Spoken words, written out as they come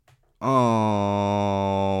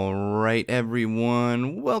All right,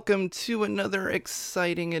 everyone. Welcome to another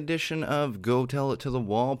exciting edition of Go Tell It to the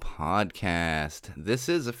Wall podcast. This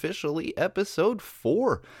is officially episode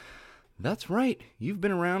 4. That's right. You've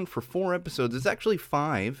been around for 4 episodes. It's actually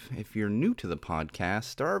 5 if you're new to the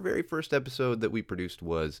podcast. Our very first episode that we produced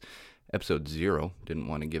was episode 0. Didn't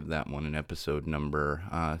want to give that one an episode number.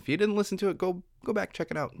 If you didn't listen to it, go back,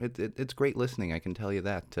 check it out. It's great listening, I can tell you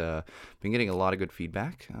that. Been getting a lot of good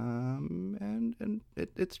feedback, and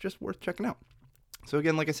it's just worth checking out. So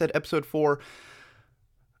again, like I said, episode 4.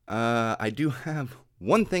 I do have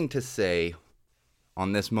one thing to say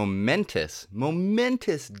on this momentous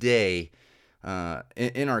day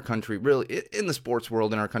in our country, really, in the sports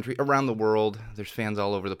world, in our country, around the world. There's fans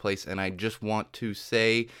all over the place, and I just want to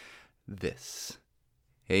say this.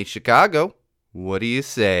 Hey, Chicago, what do you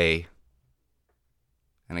say?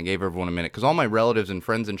 And I gave everyone a minute, because all my relatives and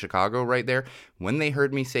friends in Chicago right there, when they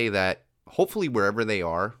heard me say that, hopefully wherever they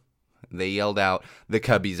are, they yelled out, "The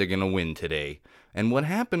Cubbies are going to win today." And what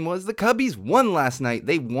happened was the Cubbies won last night.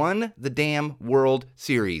 They won the damn World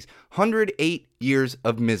Series. 108 years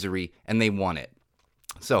of misery, and they won it.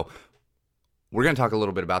 So we're going to talk a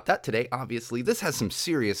little bit about that today. Obviously, this has some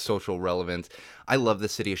serious social relevance. I love the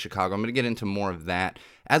city of Chicago. I'm going to get into more of that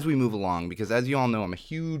as we move along, because as you all know, I'm a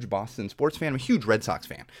huge Boston sports fan. I'm a huge Red Sox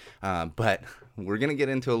fan. But we're going to get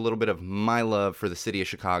into a little bit of my love for the city of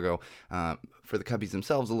Chicago, for the Cubbies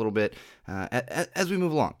themselves a little bit, as we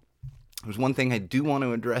move along. There's one thing I do want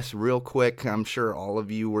to address real quick. I'm sure all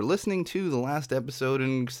of you were listening to the last episode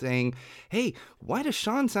and saying, hey, why does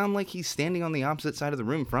Sean sound like he's standing on the opposite side of the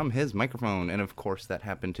room from his microphone? And of course, that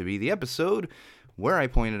happened to be the episode where I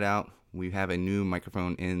pointed out we have a new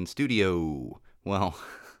microphone in studio. Well,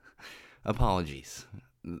 apologies.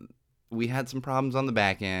 We had some problems on the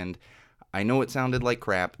back end. I know it sounded like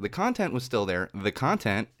crap. The content was still there. The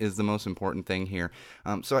content is the most important thing here.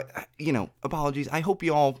 So, apologies. I hope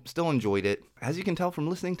you all still enjoyed it. As you can tell from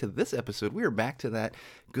listening to this episode, we are back to that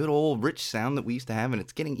good old rich sound that we used to have, and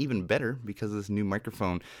it's getting even better because of this new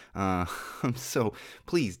microphone. So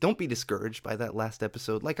please don't be discouraged by that last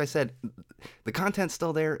episode. Like I said, the content's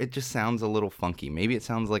still there. It just sounds a little funky. Maybe it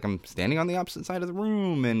sounds like I'm standing on the opposite side of the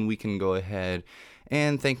room, and we can go ahead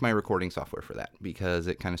and thank my recording software for that, because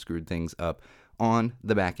it kind of screwed things up on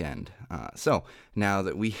the back end. So now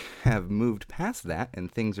that we have moved past that and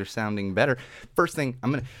things are sounding better, first thing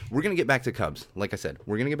we're gonna get back to Cubs. Like I said,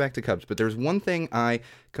 we're gonna get back to Cubs, but there's one thing I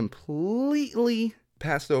completely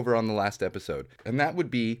passed over on the last episode, and that would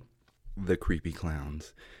be the creepy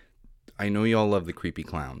clowns. I know y'all love the creepy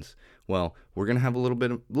clowns. Well, we're gonna have a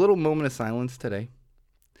little moment of silence today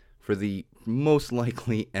for the most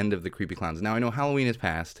likely end of the creepy clowns. Now, I know Halloween is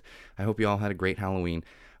past. I hope you all had a great Halloween.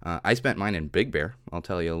 I spent mine in Big Bear. I'll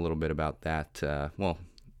tell you a little bit about that,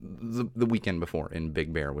 the weekend before in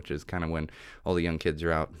Big Bear, which is kind of when all the young kids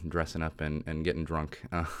are out dressing up and getting drunk.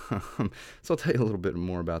 So I'll tell you a little bit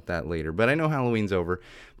more about that later. But I know Halloween's over,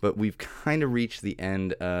 but we've kind of reached the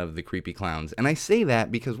end of the creepy clowns. And I say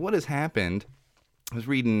that because what has happened, I was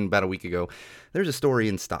reading about a week ago, there's a story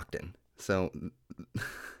in Stockton. So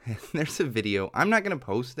there's a video. I'm not going to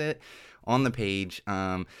post it on the page,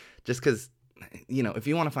 just because, if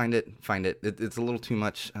you want to find it. It's a little too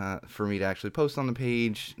much for me to actually post on the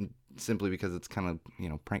page, simply because it's kind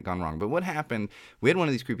of, prank gone wrong. But what happened, we had one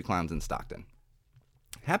of these creepy clowns in Stockton.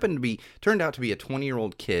 Turned out to be a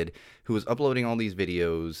 20-year-old kid who was uploading all these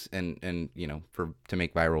videos and to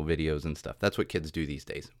make viral videos and stuff. That's what kids do these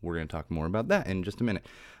days. We're going to talk more about that in just a minute.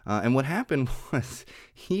 And what happened was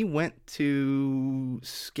he went to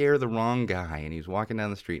scare the wrong guy, and he was walking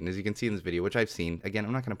down the street. And as you can see in this video, which I've seen, again,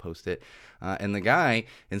 I'm not going to post it. And the guy,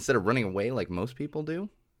 instead of running away like most people do,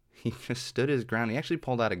 he just stood his ground. He actually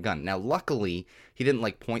pulled out a gun. Now, luckily, he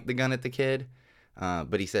didn't point the gun at the kid.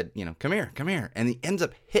 But he said, come here. And he ends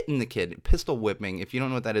up hitting the kid, pistol whipping. If you don't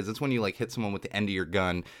know what that is, it's when you hit someone with the end of your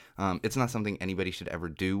gun. It's not something anybody should ever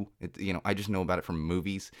do. I just know about it from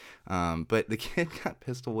movies. But the kid got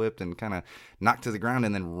pistol whipped and kind of knocked to the ground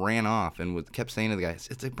and then ran off and kept saying to the guy,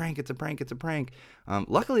 it's a prank.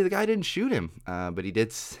 Luckily, the guy didn't shoot him. But he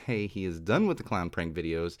did say he is done with the clown prank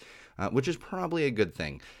videos, which is probably a good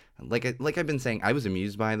thing. Like I've been saying, I was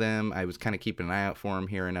amused by them. I was kind of keeping an eye out for them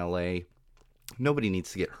here in LA. Nobody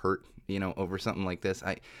needs to get hurt, over something like this.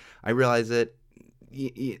 I realize that,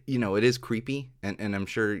 it is creepy, and I'm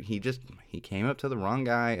sure he came up to the wrong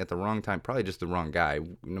guy at the wrong time, probably just the wrong guy.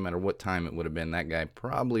 No matter what time it would have been, that guy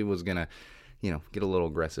probably was gonna, get a little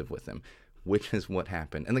aggressive with him. which is what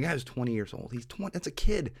happened. And the guy was 20 years old. He's 20. That's a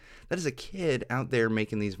kid. That is a kid out there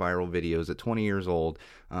making these viral videos at 20 years old.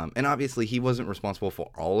 And obviously, he wasn't responsible for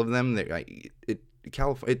all of them.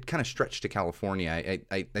 it kind of stretched to California.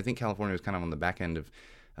 I think California was kind of on the back end of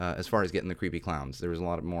as far as getting the creepy clowns. There was a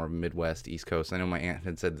lot more Midwest, East Coast. I know my aunt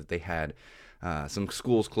had said that they had some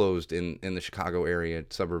schools closed in the Chicago area,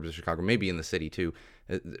 suburbs of Chicago, maybe in the city too,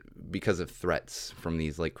 because of threats from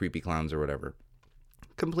these like creepy clowns or whatever.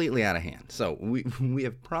 Completely out of hand. So we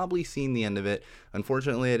have probably seen the end of it.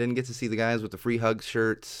 Unfortunately, I didn't get to see the guys with the free hug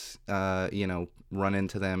shirts, run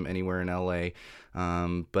into them anywhere in LA.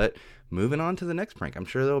 But moving on to the next prank. I'm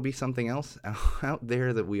sure there'll be something else out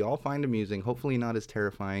there that we all find amusing. Hopefully not as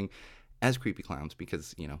terrifying as creepy clowns,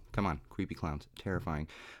 because, come on, creepy clowns, terrifying.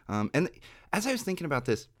 And as I was thinking about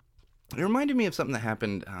this, it reminded me of something that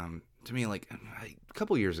happened to me like a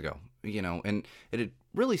couple years ago, and it had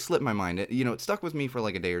really slipped my mind. It stuck with me for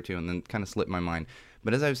like a day or two and then kind of slipped my mind.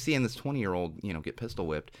 But as I was seeing this 20-year-old, get pistol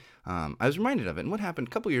whipped, I was reminded of it. And what happened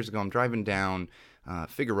a couple years ago, I'm driving down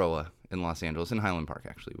Figueroa in Los Angeles, in Highland Park,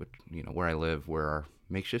 actually, which, where I live, where our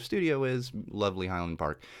makeshift studio is, lovely Highland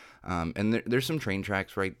Park. And there's some train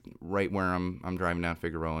tracks right where I'm driving down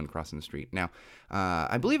Figueroa and crossing the street. Now,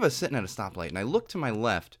 I believe I was sitting at a stoplight, and I looked to my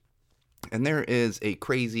left, and there is a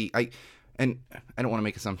crazy, and I don't want to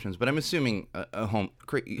make assumptions, but I'm assuming a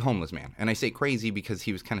homeless man. And I say crazy because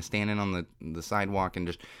he was kind of standing on the sidewalk and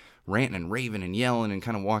just ranting and raving and yelling and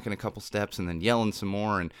kind of walking a couple steps and then yelling some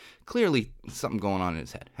more, and clearly something going on in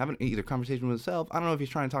his head. Having either conversation with himself, I don't know if he's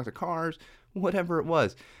trying to talk to cars, whatever it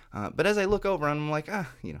was. But as I look over, I'm like,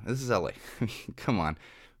 this is LA. Come on.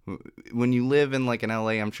 When you live in like an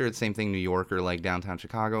LA, I'm sure it's the same thing, New York or like downtown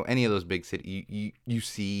Chicago, any of those big cities, you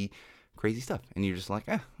see crazy stuff, and you're just like,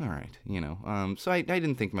 all right, so I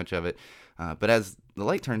didn't think much of it, but as the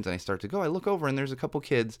light turns and I start to go, I look over and there's a couple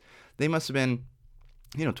kids. They must have been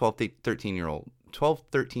 12, 13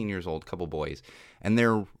 years old, couple boys, and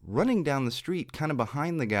they're running down the street kind of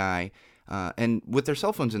behind the guy, and with their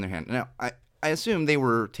cell phones in their hand. Now I assume they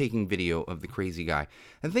were taking video of the crazy guy.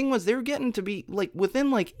 And the thing was, they were getting to be like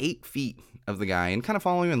within like 8 feet of the guy and kind of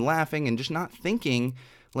following him and laughing and just not thinking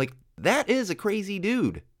like, that is a crazy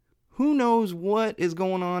dude. Who knows what is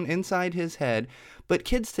going on inside his head? But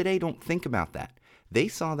kids today don't think about that. They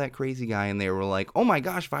saw that crazy guy and they were like, oh my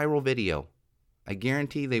gosh, viral video. I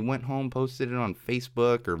guarantee they went home, posted it on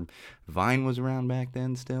Facebook, or Vine was around back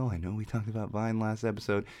then still. I know we talked about Vine last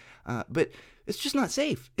episode. But it's just not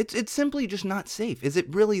safe. It's simply just not safe. Is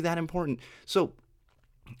it really that important? So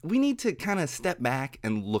we need to kind of step back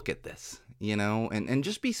and look at this, and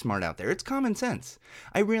just be smart out there. It's common sense.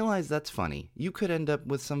 I realize that's funny. You could end up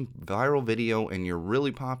with some viral video and you're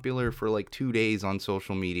really popular for like 2 days on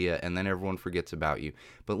social media and then everyone forgets about you.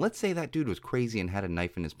 But let's say that dude was crazy and had a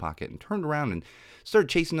knife in his pocket and turned around and started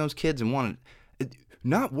chasing those kids and wanted...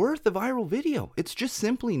 Not worth the viral video. It's just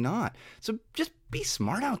simply not. So just be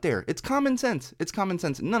smart out there. It's common sense.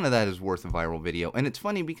 None of that is worth a viral video. And it's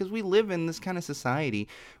funny because we live in this kind of society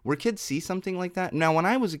where kids see something like that. Now, when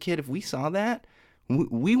I was a kid, if we saw that,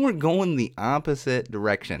 we weren't going the opposite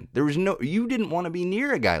direction. You didn't want to be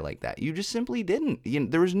near a guy like that. You just simply didn't.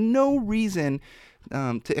 There was no reason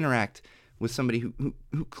to interact with somebody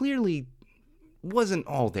who clearly wasn't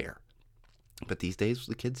all there. But these days,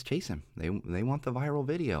 the kids chase him. They want the viral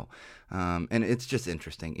video. And it's just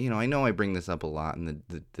interesting. I know I bring this up a lot, and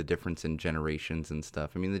the difference in generations and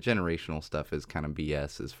stuff. I mean, the generational stuff is kind of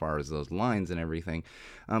BS as far as those lines and everything.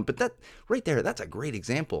 But that right there, that's a great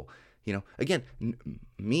example. Again,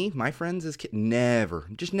 my friends as kids, never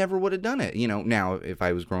would have done it. Now, if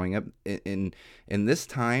I was growing up in this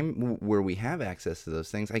time where we have access to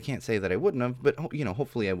those things, I can't say that I wouldn't have. But,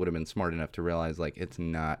 hopefully I would have been smart enough to realize, like, it's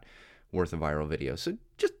not worth a viral video. So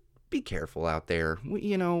just be careful out there. We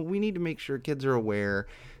need to make sure kids are aware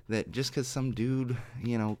that just because some dude,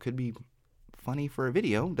 could be funny for a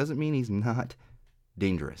video doesn't mean he's not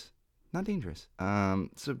dangerous. Not dangerous.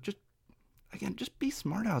 So just be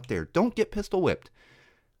smart out there. Don't get pistol whipped.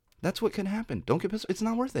 That's what can happen. Don't get pistol. It's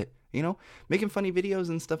not worth it. Making funny videos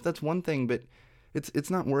and stuff, that's one thing, but it's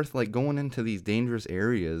not worth like going into these dangerous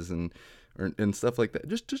areas and stuff like that.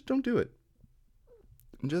 Just don't do it.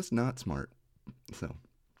 Just not smart. So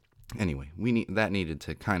anyway, that needed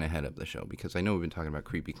to kind of head up the show, because I know we've been talking about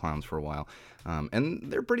creepy clowns for a while, and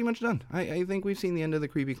they're pretty much done. I think we've seen the end of the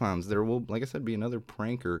creepy clowns. There will, like I said, be another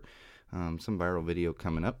prank or some viral video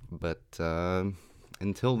coming up, but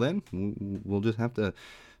until then, we'll just have to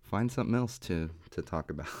find something else to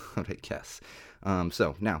talk about, I guess.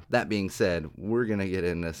 So now, that being said, we're going to get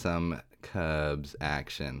into some Cubs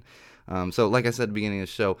action. So like I said at the beginning of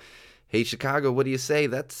the show, Hey Chicago, what do you say?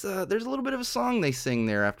 That's there's a little bit of a song they sing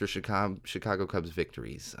there after Chicago Cubs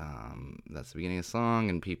victories. That's the beginning of the song,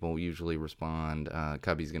 and people usually respond,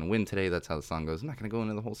 "Cubby's gonna win today." That's how the song goes. I'm not gonna go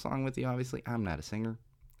into the whole song with you. Obviously, I'm not a singer.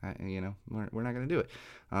 We're not gonna do it.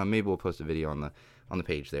 Maybe we'll post a video on the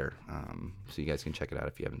page there, so you guys can check it out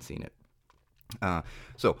if you haven't seen it.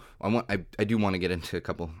 So I do want to get into a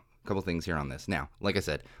couple things here on this. Now, like I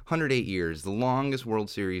said, 108 years, the longest World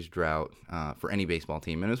Series drought for any baseball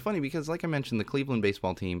team. And it was funny because, like I mentioned, the Cleveland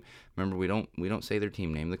baseball team, remember, we don't say their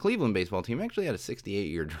team name. The Cleveland baseball team actually had a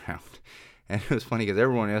 68-year drought. And it was funny because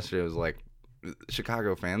everyone yesterday was like,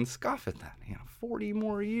 Chicago fans scoff at that. 40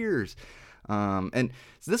 more years. And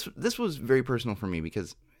this was very personal for me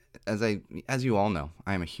because, as you all know,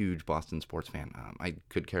 I am a huge Boston sports fan. I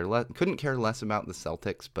couldn't care less about the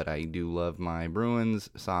Celtics, but I do love my Bruins,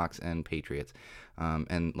 Sox, and Patriots.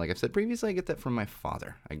 And like I've said previously, I get that from my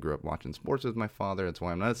father. I grew up watching sports with my father. That's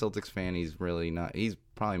why I'm not a Celtics fan. He's really not. He's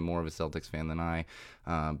probably more of a Celtics fan than I.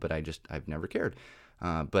 But I've never cared.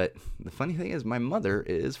 But the funny thing is, my mother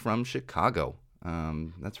is from Chicago.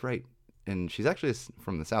 That's right. And she's actually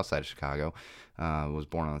from the south side of Chicago, was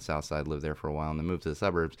born on the south side, lived there for a while, and then moved to the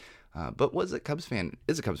suburbs, but is a Cubs fan,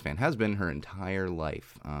 has been her entire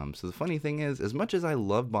life. So the funny thing is, as much as I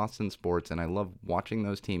love Boston sports and I love watching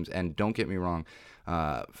those teams, and don't get me wrong,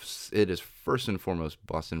 it is first and foremost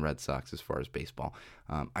Boston Red Sox as far as baseball.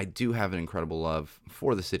 I do have an incredible love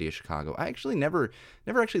for the city of Chicago. I actually never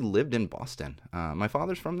actually lived in Boston. My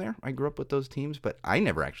father's from there. I grew up with those teams, but I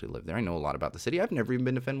never actually lived there. I know a lot about the city. I've never even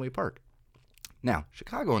been to Fenway Park. Now,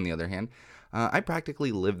 Chicago, on the other hand, I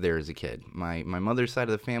practically lived there as a kid. My mother's side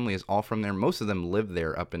of the family is all from there. Most of them lived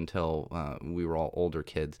there up until we were all older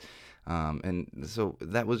kids. And so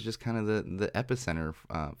that was just kind of the epicenter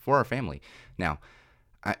for our family. Now,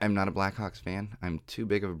 I'm not a Blackhawks fan. I'm too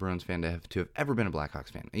big of a Bruins fan to have ever been a Blackhawks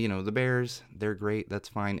fan. The Bears, they're great. That's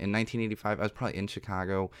fine. In 1985, I was probably in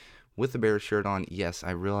Chicago with the Bears shirt on. Yes,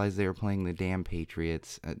 I realized they were playing the damn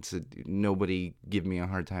Patriots. Nobody give me a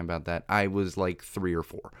hard time about that. I was like 3 or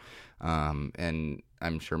 4. And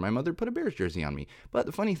I'm sure my mother put a Bears jersey on me. But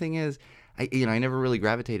the funny thing is, I never really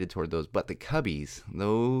gravitated toward those. But the Cubbies,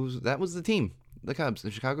 that was the team. The Cubs, the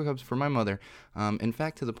Chicago Cubs for my mother. In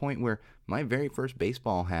fact, to the point where my very first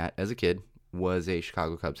baseball hat as a kid was a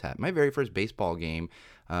Chicago Cubs hat. My very first baseball game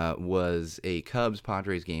was a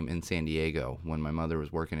Cubs-Padres game in San Diego when my mother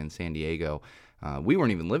was working in San Diego. We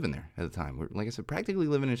weren't even living there at the time. We're, like I said, practically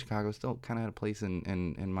living in Chicago, still kind of had a place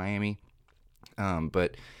in Miami.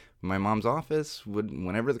 But my mom's office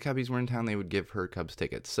whenever the Cubbies were in town, they would give her Cubs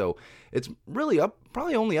tickets. So it's really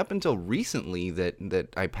probably only up until recently that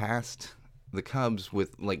I passed the Cubs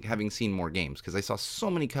with having seen more games, because I saw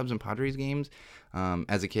so many Cubs and Padres games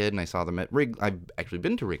as a kid, and I saw them at Wrigley. I've actually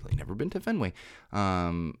been to Wrigley, never been to Fenway.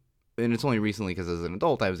 And it's only recently because as an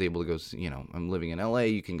adult I was able to go, I'm living in LA,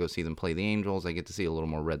 you can go see them play the Angels. I get to see a little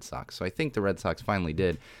more Red Sox. So I think the Red Sox finally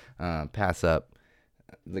did pass up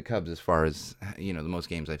the Cubs as far as, the most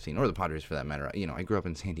games I've seen, or the Padres for that matter. I grew up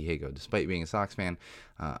in San Diego. Despite being a Sox fan,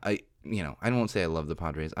 I won't say I love the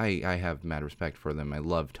Padres. I have mad respect for them. I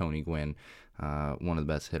love Tony Gwynn, one of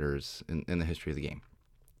the best hitters in the history of the game.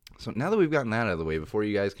 So now that we've gotten that out of the way, before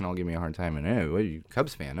you guys can all give me a hard time and, hey, what are you,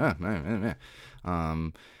 Cubs fan?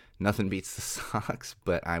 Nothing beats the Sox,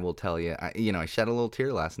 but I will tell you, I shed a little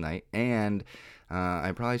tear last night, and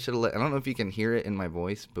I probably should have I don't know if you can hear it in my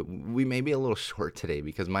voice, but we may be a little short today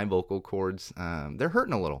because my vocal cords, they're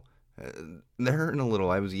hurting a little.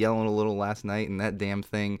 I was yelling a little last night, and that damn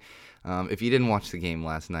thing, if you didn't watch the game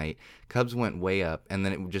last night, Cubs went way up, and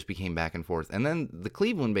then it just became back and forth. And then the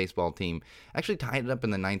Cleveland baseball team actually tied it up in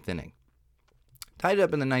the ninth inning.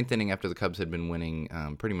 After the Cubs had been winning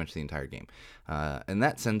pretty much the entire game. And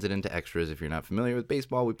that sends it into extras. If you're not familiar with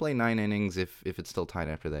baseball, we play 9 innings. If it's still tied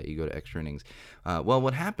after that, you go to extra innings. Well,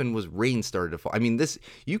 what happened was rain started to fall. I mean,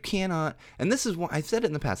 you cannot, and this is why, I've said it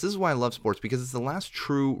in the past, this is why I love sports, because it's the last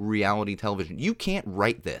true reality television. You can't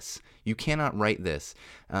write this. You cannot write this.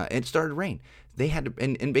 It started to rain. They had to,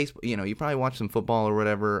 in baseball, you probably watch some football or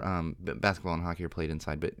whatever. Basketball and hockey are played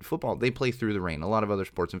inside, but football, they play through the rain. A lot of other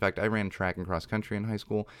sports. In fact, I ran track and cross country in high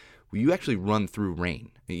school. You actually run through rain.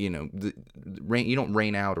 The rain. You don't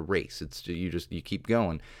rain out a race. It's you keep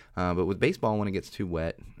going. But with baseball, when it gets too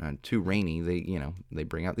wet, too rainy, they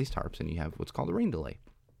bring out these tarps, and you have what's called a rain delay.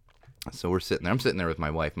 So we're sitting there. I'm sitting there with my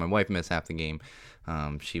wife. My wife missed half the game.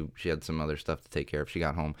 She had some other stuff to take care of. She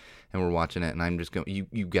got home, and we're watching it, and I'm just going,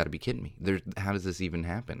 you got to be kidding me. How does this even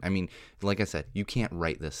happen? I mean, like I said, you can't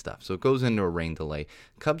write this stuff. So it goes into a rain delay.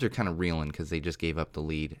 Cubs are kind of reeling because they just gave up the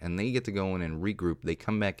lead, and they get to go in and regroup. They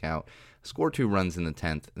come back out, score 2 runs in the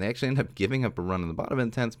 10th. They actually end up giving up a run in the bottom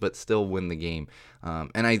of the 10th, but still win the game.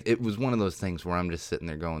 It was one of those things where I'm just sitting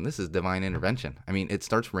there going, this is divine intervention. I mean, it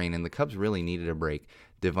starts raining. The Cubs really needed a break.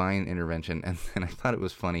 Divine intervention. And I thought it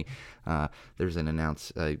was funny. There's an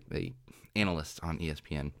analyst on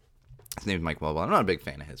ESPN. His name is Mike Wellbell. I'm not a big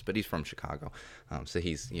fan of his, but he's from Chicago. So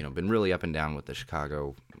he's, been really up and down with the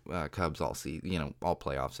Chicago Cubs all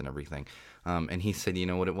playoffs and everything. And he said, you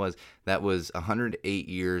know what it was? That was 108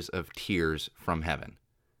 years of tears from heaven.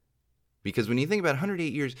 Because when you think about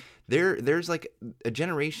 108 years, there's like a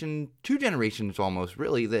generation, 2 generations almost,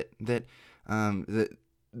 really, that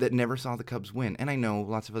never saw the Cubs win. And I know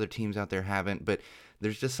lots of other teams out there haven't, but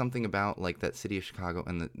there's just something about like that city of Chicago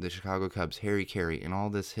and the Chicago Cubs, Harry Carey, and all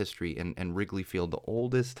this history, and Wrigley Field, the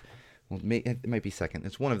oldest, it might be second.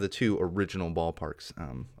 It's one of the 2 original ballparks,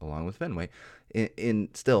 along with Fenway, in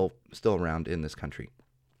still around in this country.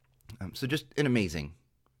 So just an amazing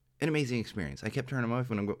experience. I kept turning to my wife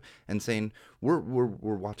when I'm and saying, we're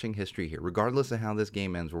watching history here. Regardless of how this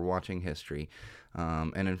game ends, we're watching history.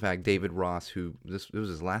 And in fact, David Ross, it was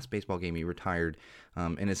his last baseball game, he retired.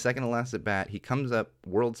 In his second to last at bat, he comes up,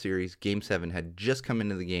 World Series, Game 7, had just come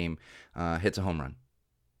into the game, hits a home run.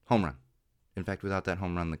 Home run. In fact, without that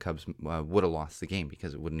home run, the Cubs would have lost the game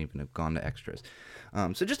because it wouldn't even have gone to extras.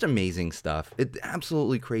 So just amazing stuff.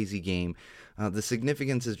 Absolutely crazy game. The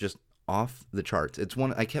significance is just off the charts. It's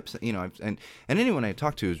one I kept, and anyone I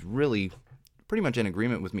talked to is really pretty much in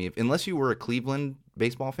agreement with me. Unless you were a Cleveland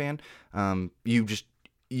baseball fan,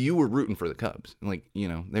 you were rooting for the Cubs. Like, they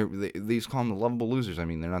used to call them the lovable losers. I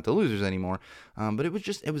mean, they're not the losers anymore. But it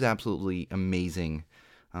was absolutely amazing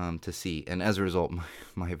to see. And as a result,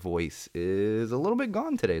 my voice is a little bit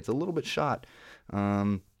gone today. It's a little bit shot.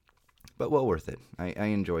 But well worth it. I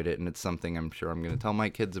enjoyed it, and it's something I'm sure I'm going to tell my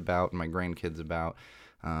kids about and my grandkids about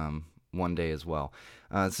one day as well.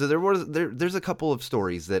 So there's a couple of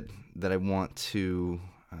stories that I want to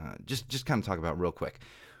just kind of talk about real quick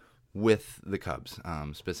with the Cubs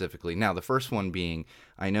specifically. Now, the first one being,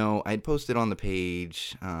 I know I'd posted on the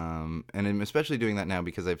page, and I'm especially doing that now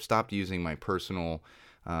because I've stopped using my personal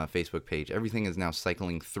Facebook page. Everything is now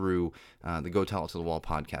cycling through the Go Tell It to the Wall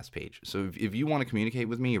podcast page. So if you want to communicate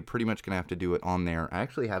with me, you're pretty much going to have to do it on there. I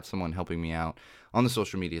actually have someone helping me out on the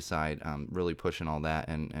social media side, really pushing all that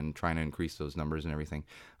and trying to increase those numbers and everything.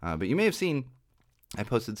 But you may have seen I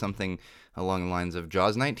posted something along the lines of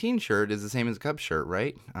Jaws 19 shirt is the same as Cubs shirt,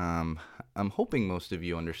 right? I'm hoping most of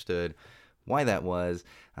you understood why that was.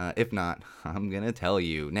 If not, I'm going to tell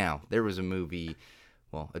you. Now, there was a movie,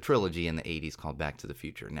 a trilogy in the 80s called Back to the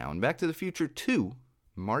Future. Now, in Back to the Future 2,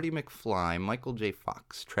 Marty McFly, Michael J.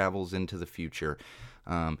 Fox, travels into the future.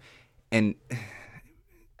 And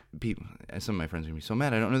people, some of my friends are going to be so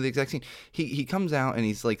mad, I don't know the exact scene. He comes out and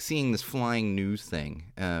he's like seeing this flying news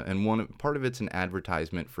thing. And part of it's an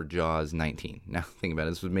advertisement for Jaws 19. Now, think about it.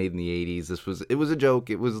 This was made in the 80s. It was a joke.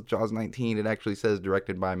 It was Jaws 19. It actually says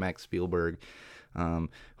directed by Max Spielberg. I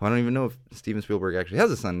don't even know if Steven Spielberg actually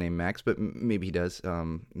has a son named Max, but maybe he does. I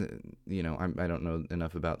don't know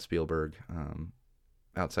enough about Spielberg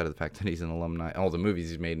outside of the fact that he's an alumni. All the movies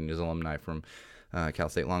he's made and is alumni from Cal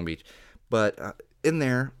State Long Beach. But in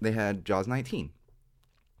there, they had Jaws 19.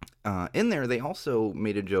 In there, they also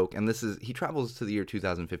made a joke, and he travels to the year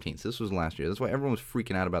 2015, so this was last year. That's why everyone was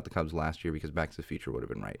freaking out about the Cubs last year, because Back to the Future would have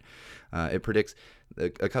been right. It predicts a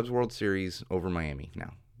Cubs World Series over Miami.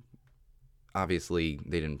 Now, obviously,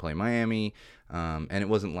 they didn't play Miami, and it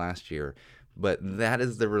wasn't last year, but that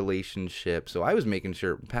is the relationship. So I was making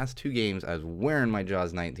sure, past 2 games, I was wearing my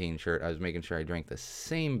Jaws 19 shirt. I was making sure I drank the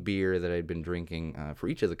same beer that I'd been drinking for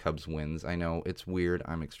each of the Cubs wins. I know, it's weird.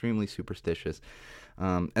 I'm extremely superstitious.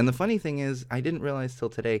 And the funny thing is, I didn't realize till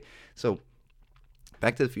today. So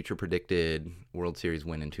Back to the Future predicted World Series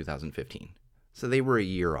win in 2015. So they were a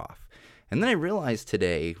year off. And then I realized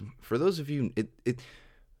today, for those of you,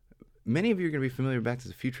 many of you are going to be familiar with Back to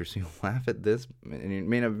the Future, so you'll laugh at this, and you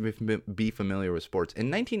may not be familiar with sports. In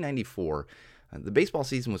 1994, the baseball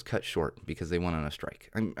season was cut short because they went on a strike.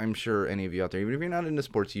 I'm sure any of you out there, even if you're not into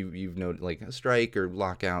sports, you've noted like a strike or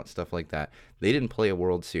lockout, stuff like that. They didn't play a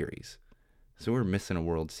World Series, so we're missing a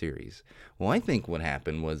World Series. Well, I think what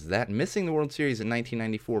happened was that missing the World Series in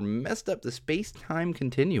 1994 messed up the space-time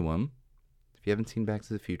continuum If you haven't seen Back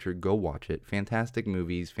to the Future, go watch it. Fantastic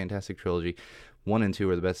movies, fantastic trilogy. 1 and 2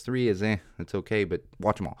 are the best. 3 is it's okay, but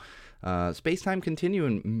watch them all. Space-Time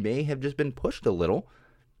Continuum may have just been pushed a little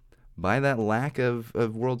by that lack of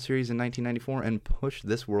World Series in 1994 and pushed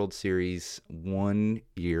this World Series 1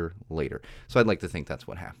 year later. So I'd like to think that's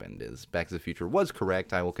what happened, is Back to the Future was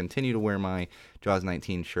correct. I will continue to wear my Jaws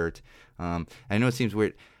 19 shirt. I know it seems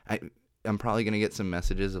weird. I'm probably going to get some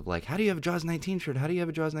messages of like, how do you have a Jaws 19 shirt? How do you have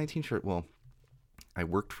a Jaws 19 shirt? Well, I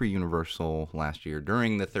worked for Universal last year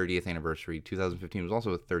during the 30th anniversary. 2015 was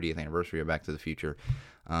also the 30th anniversary of Back to the Future.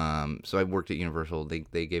 So I worked at Universal.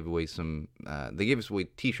 They gave away they gave us away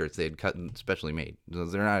T-shirts they had cut and specially made. So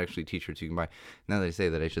they're not actually T-shirts you can buy. Now that I say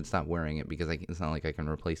that, I should stop wearing it because it's not like I can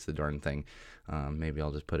replace the darn thing. Maybe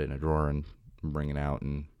I'll just put it in a drawer and bring it out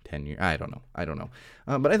in 10 years. I don't know.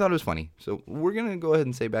 But I thought it was funny. So we're going to go ahead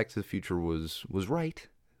and say Back to the Future was right.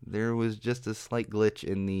 There was just a slight glitch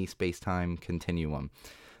in the space-time continuum.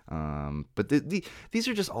 But these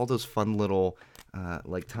are just all those fun little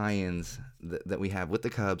like tie-ins that we have with the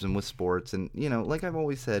Cubs and with sports. And, like I've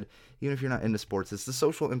always said, even if you're not into sports, it's the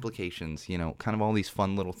social implications, kind of all these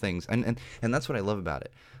fun little things. And that's what I love about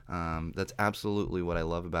it. That's absolutely what I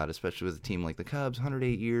love about it, especially with a team like the Cubs,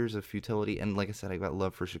 108 years of futility. And like I said, I got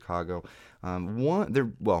love for Chicago.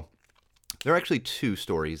 There are actually two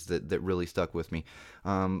stories that really stuck with me.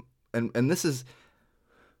 And this is...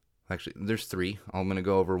 Actually, there's three. I'm going to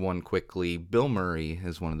go over one quickly. Bill Murray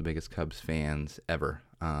is one of the biggest Cubs fans ever.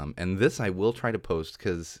 And this I will try to post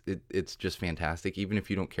because it's just fantastic. Even if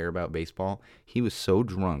you don't care about baseball, he was so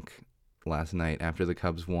drunk last night after the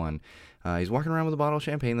Cubs won. He's walking around with a bottle of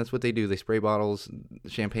champagne. That's what they do. They spray bottles,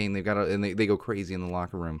 champagne. And they go crazy in the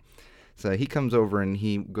locker room. So he comes over and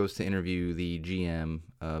he goes to interview the GM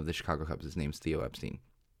of the Chicago Cubs. His name's Theo Epstein.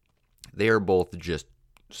 They are both just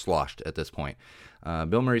sloshed at this point.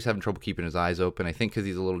 Bill Murray's having trouble keeping his eyes open. I think because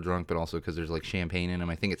he's a little drunk, but also because there's like champagne in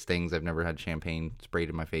him. I think it stings. I've never had champagne sprayed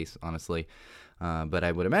in my face, honestly. But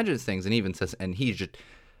I would imagine it stings. And he even says, and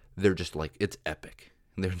they're just like, it's epic.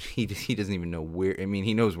 He doesn't even know where. I mean,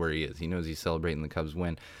 he knows where he is. He knows he's celebrating the Cubs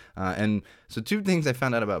win. And so two things I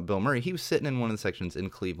found out about Bill Murray. He was sitting in one of the sections in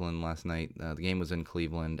Cleveland last night. The game was in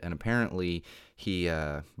Cleveland, and apparently he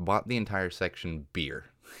bought the entire section beer.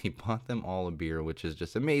 He bought them all a beer, which is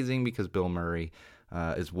just amazing because Bill Murray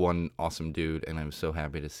is one awesome dude, and I was so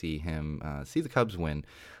happy to see him see the Cubs win.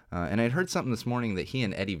 And I'd heard something this morning that he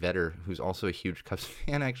and Eddie Vedder, who's also a huge Cubs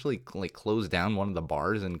fan, actually closed down one of the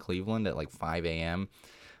bars in Cleveland at 5 a.m.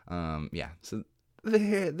 So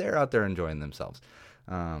they're out there enjoying themselves.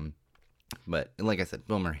 But like I said,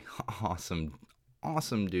 Bill Murray,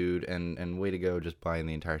 awesome dude, and way to go just buying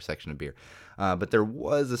the entire section of beer. But there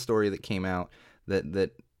was a story that came out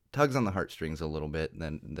that tugs on the heartstrings a little bit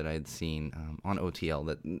that I had seen on OTL.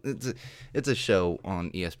 That it's a show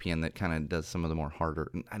on ESPN that kind of does some of the more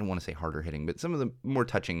harder, I don't want to say harder hitting, but some of the more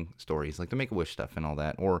touching stories, like the Make-A-Wish stuff and all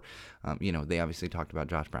that. Or, they obviously talked about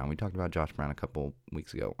Josh Brown. We talked about Josh Brown a couple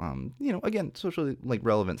weeks ago. Again, socially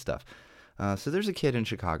relevant stuff. So there's a kid in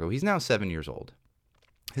Chicago. He's now 7 years old.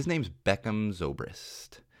 His name's Beckham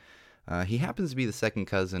Zobrist. He happens to be the second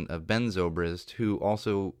cousin of Ben Zobrist, who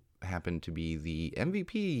also happened to be the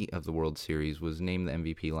MVP of the World Series, was named the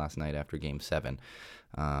MVP last night after Game 7.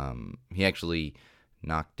 He actually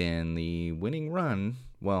knocked in the winning run,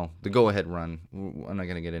 the go-ahead run. I'm not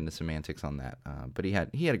going to get into semantics on that, but he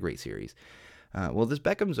had a great series. This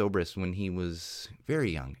Beckham Zobrist, when he was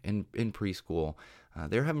very young, in preschool,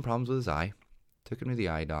 they were having problems with his eye. Took him to the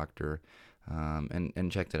eye doctor,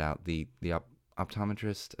 and checked it out. The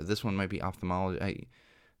optometrist, this one might be ophthalmologist.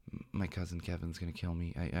 My cousin Kevin's gonna kill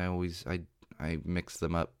me. I mix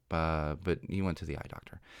them up, but he went to the eye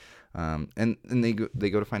doctor, and they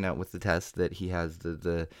go to find out with the test that he has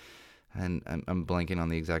and I'm blanking on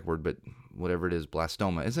the exact word, but whatever it is,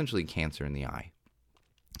 blastoma, essentially cancer in the eye.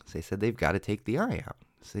 So they said they've got to take the eye out.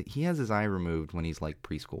 So he has his eye removed when he's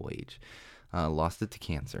preschool age, lost it to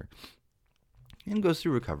cancer, and goes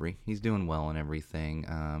through recovery. He's doing well and everything,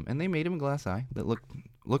 and they made him a glass eye that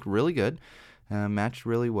looked really good. Matched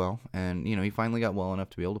really well, and he finally got well enough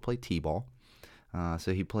to be able to play t-ball.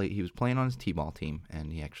 So he was playing on his t-ball team,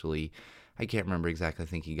 and he actually, I can't remember exactly, I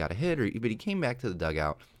think he got a hit, but he came back to the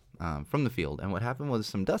dugout from the field, and what happened was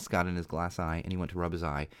some dust got in his glass eye, and he went to rub his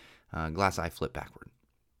eye. Glass eye flipped backward.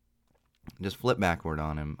 Just flipped backward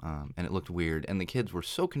on him, and it looked weird, and the kids were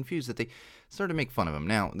so confused that they started to make fun of him.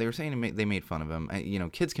 Now, they were saying they made fun of him.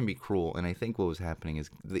 Kids can be cruel, and I think what was happening is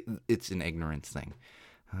it's an ignorance thing.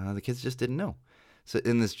 The kids just didn't know. So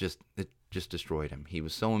it just destroyed him. He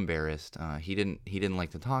was so embarrassed. He didn't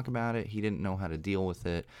like to talk about it. He didn't know how to deal with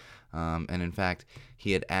it. And in fact,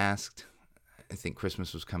 he had asked, I think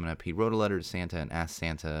Christmas was coming up. He wrote a letter to Santa and asked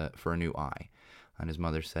Santa for a new eye. And his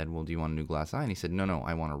mother said, well, do you want a new glass eye? And he said, no,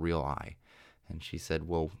 I want a real eye. And she said,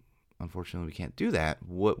 well, unfortunately, we can't do that.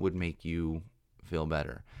 What would make you feel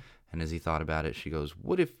better? And as he thought about it, she goes,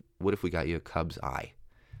 what if we got you a Cubs eye?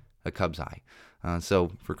 A Cubs eye.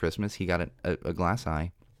 So for Christmas, he got a glass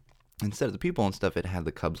eye. Instead of the people and stuff, it had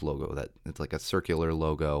the Cubs logo. It's like a circular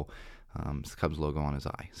logo. It's the Cubs logo on his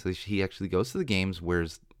eye. So he actually goes to the games,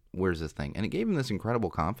 wears this thing. And it gave him this incredible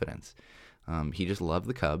confidence. He just loved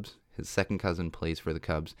the Cubs. His second cousin plays for the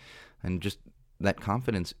Cubs. And just that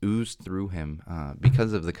confidence oozed through him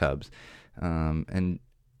because of the Cubs. And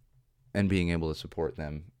being able to support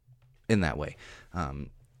them in that way.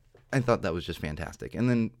 I thought that was just fantastic. And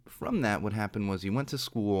then from that, what happened was he went to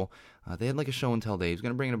school. They had like a show and tell day. He was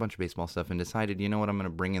going to bring in a bunch of baseball stuff and decided, you know what, I'm going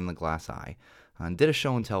to bring in the glass eye. And did a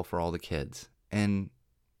show and tell for all the kids. And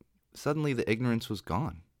suddenly the ignorance was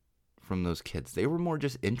gone from those kids. They were more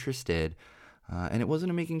just interested. And it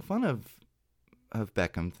wasn't a making fun of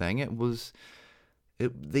Beckham thing.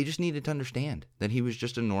 They just needed to understand that he was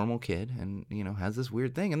just a normal kid and, has this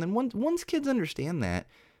weird thing. And then once kids understand that,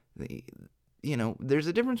 there's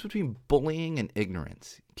a difference between bullying and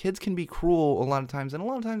ignorance. Kids can be cruel a lot of times, and a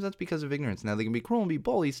lot of times that's because of ignorance. Now, they can be cruel and be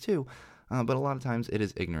bullies too, but a lot of times it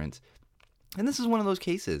is ignorance. And this is one of those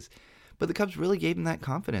cases. But the Cubs really gave him that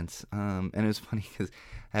confidence. And it was funny because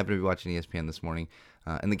I happened to be watching ESPN this morning,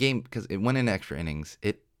 and the game, because it went into extra innings,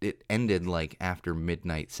 it ended like after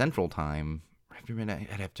midnight Central Time. After midnight,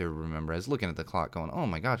 I'd have to remember. I was looking at the clock going, oh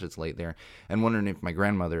my gosh, it's late there. And wondering if my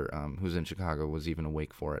grandmother, who's in Chicago, was even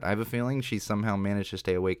awake for it. I have a feeling she somehow managed to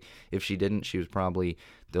stay awake. If she didn't, she was probably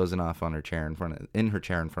dozing off on her chair in front of the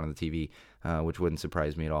TV, which wouldn't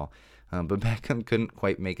surprise me at all. But Beckham couldn't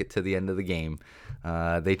quite make it to the end of the game.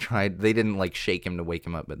 They didn't like shake him to wake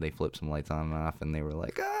him up, but they flipped some lights on and off, and they were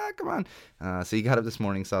like, come on. So he got up this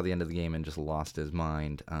morning, saw the end of the game, and just lost his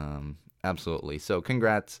mind. Absolutely. So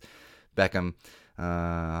congrats, Beckham.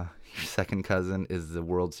 Your second cousin is the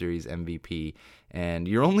World Series MVP, and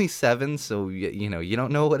you're only 7, so you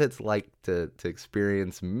don't know what it's like to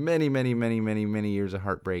experience many, many, many, many, many years of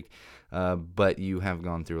heartbreak, but you have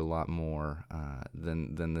gone through a lot more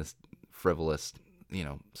than this frivolous,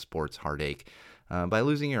 sports heartache by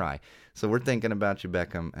losing your eye. So we're thinking about you,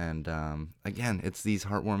 Beckham, and again, it's these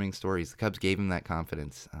heartwarming stories. The Cubs gave him that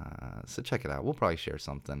confidence, so check it out. We'll probably share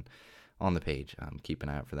something on the page. Keep an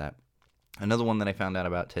eye out for that. Another one that I found out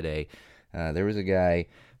about today, there was a guy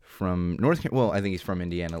from I think he's from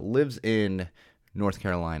Indiana, lives in North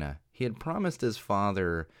Carolina. He had promised his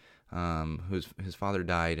father, his father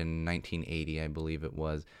died in 1980, I believe it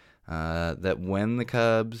was, that when the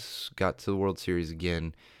Cubs got to the World Series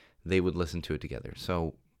again, they would listen to it together.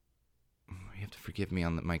 So you have to forgive me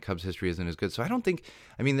on that. My Cubs history isn't as good. So I don't think,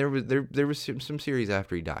 there was some series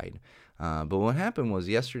after he died. But what happened was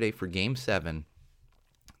yesterday for Game 7,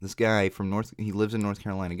 this guy he lives in North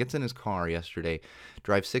Carolina, gets in his car yesterday,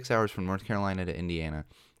 drives 6 hours from North Carolina to Indiana,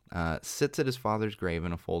 sits at his father's grave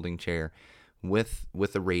in a folding chair with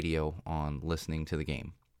a radio on, listening to the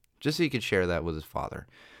game, just so he could share that with his father.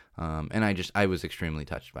 And I was extremely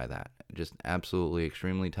touched by that, just absolutely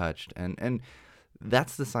extremely touched. And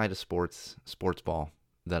that's the side of sports ball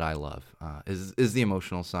that I love, is the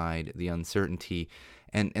emotional side, the uncertainty,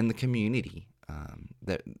 and the community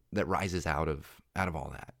that rises out of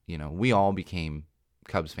all that. We all became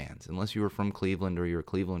Cubs fans. Unless you were from Cleveland or you're a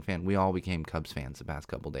Cleveland fan, we all became Cubs fans the past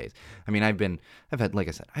couple days. I've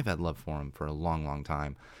had love for them for a long, long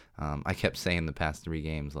time. I kept saying the past 3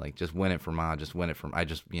 games, like, just win it for Ma, just win it for, I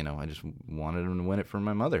just wanted them to win it for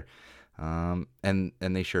my mother. And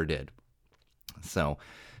they sure did. So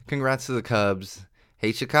congrats to the Cubs.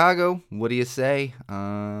 Hey, Chicago, what do you say?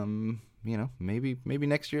 Maybe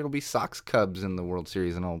next year it'll be Sox Cubs in the World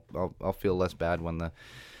Series, and I'll feel less bad when the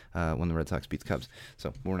Red Sox beat the Cubs.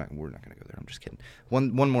 So we're not going to go there. I'm just kidding.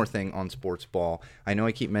 One more thing on sports ball. I know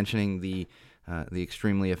I keep mentioning the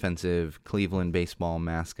extremely offensive Cleveland baseball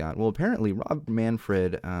mascot. Well, apparently Rob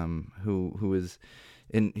Manfred,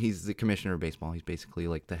 he's the commissioner of baseball. He's basically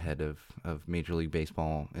like the head of Major League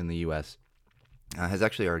Baseball in the U.S. Has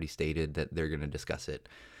actually already stated that they're going to discuss it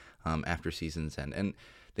after season's end. And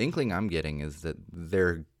the inkling I'm getting is that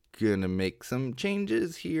they're going to make some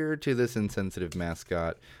changes here to this insensitive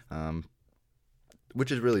mascot,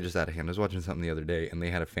 which is really just out of hand. I was watching something the other day, and they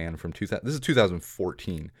had a fan from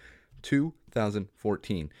 2014,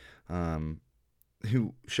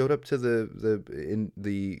 who showed up to in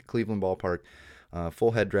the Cleveland ballpark,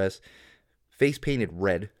 full headdress, face painted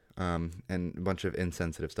red, and a bunch of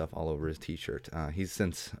insensitive stuff all over his t-shirt. He's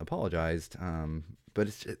since apologized, but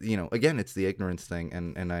it's, again, it's the ignorance thing,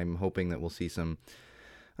 and I'm hoping that we'll see some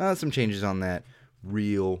changes on that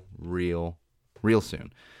real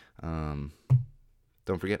soon.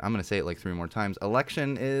 Don't forget, I'm going to say it like 3 more times.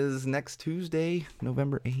 Election is next Tuesday,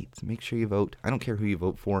 November 8th. Make sure you vote. I don't care who you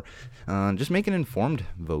vote for. Just make an informed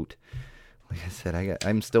vote. Like I said,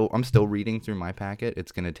 I'm still reading through my packet.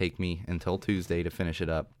 It's going to take me until Tuesday to finish it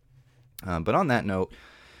up. But on that note,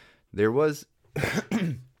 there was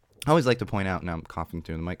I always like to point out, now I'm coughing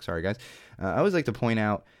through the mic, sorry guys. I always like to point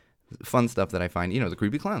out fun stuff that I find, the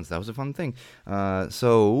creepy clowns. That was a fun thing.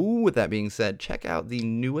 So with that being said, check out the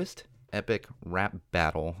newest Epic Rap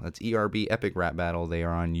Battle. That's ERB, Epic Rap Battle. They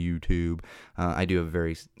are on YouTube. I do have a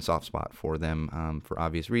very soft spot for them, for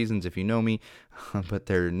obvious reasons if you know me, but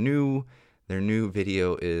their new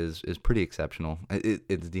video is pretty exceptional.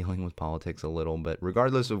 It's dealing with politics a little, but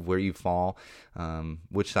regardless of where you fall,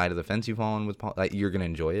 which side of the fence you fall on with you're gonna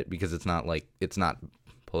enjoy it, because it's not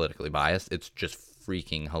politically biased. It's just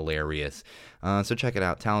freaking hilarious. So check it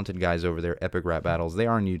out. Talented guys over there, Epic Rap Battles. They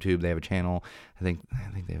are on YouTube. They have a channel. I think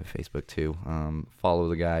they have a Facebook too. Follow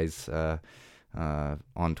the guys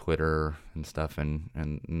on Twitter and stuff,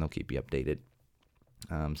 and they'll keep you updated.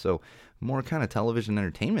 So more kind of television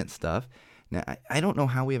entertainment stuff. Now, I don't know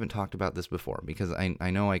how we haven't talked about this before, because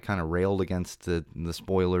I know I kind of railed against the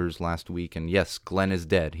spoilers last week, and yes, Glenn is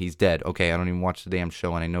dead. He's dead. Okay, I don't even watch the damn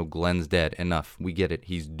show, and I know Glenn's dead. Enough. We get it.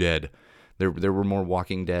 He's dead. There were more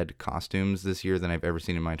Walking Dead costumes this year than I've ever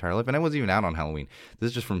seen in my entire life, and I wasn't even out on Halloween. This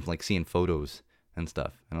is just from seeing photos and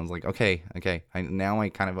stuff, and I was like, okay. Now I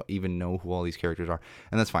kind of even know who all these characters are,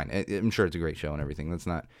 and that's fine. I'm sure it's a great show and everything.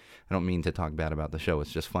 I don't mean to talk bad about the show.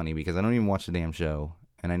 It's just funny because I don't even watch the damn show.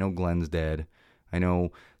 And I know Glenn's dead. I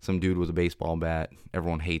know some dude with a baseball bat.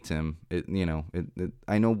 Everyone hates him.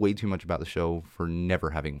 I know way too much about the show for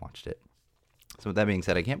never having watched it. So with that being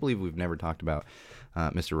said, I can't believe we've never talked about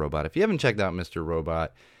Mr. Robot. If you haven't checked out Mr.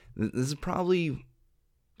 Robot, this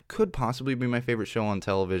could possibly be my favorite show on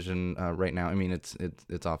television right now. I mean,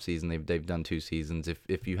 it's off season. They've done 2 seasons.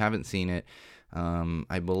 If you haven't seen it,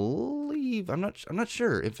 I believe, I'm not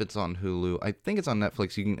sure if it's on Hulu. I think it's on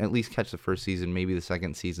Netflix. You can at least catch the first season, maybe the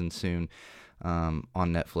second season soon on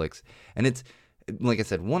Netflix. And it's, like I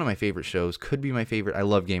said, one of my favorite shows. Could be my favorite. I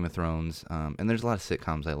love Game of Thrones, and there's a lot of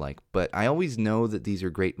sitcoms I like. But I always know that these are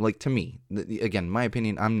great. Like, to me, again, my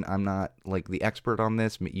opinion, I'm not like the expert on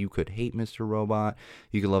this. You could hate Mr. Robot.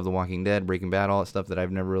 You could love The Walking Dead, Breaking Bad, all that stuff that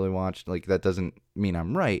I've never really watched. Like, that doesn't mean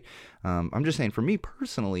I'm right. I'm just saying, for me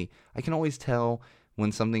personally, I can always tell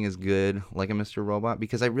when something is good, like a Mr. Robot,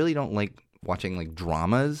 because I really don't like watching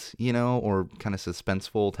dramas, or kind of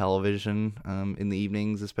suspenseful television in the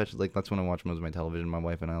evenings, especially. That's when I watch most of my television. My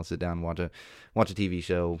wife and I'll sit down and watch a TV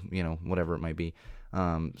show, whatever it might be.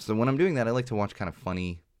 So when I'm doing that, I like to watch kind of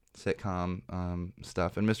funny sitcom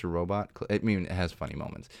stuff. And Mr. Robot, it has funny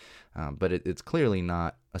moments, but it's clearly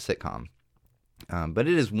not a sitcom. But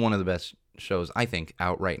it is one of the best shows, I think,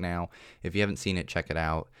 out right now. If you haven't seen it, check it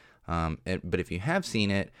out. But if you have seen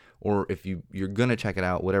it, or if you're going to check it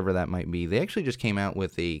out, whatever that might be, they actually just came out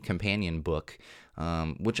with a companion book,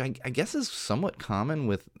 which I guess is somewhat common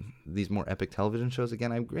with these more epic television shows.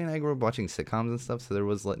 Again, I grew up watching sitcoms and stuff, so there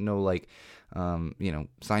was no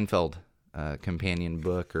Seinfeld companion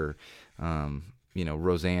book, or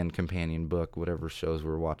Roseanne companion book, whatever shows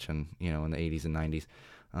we were watching, in the 80s and 90s.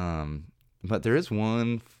 But there is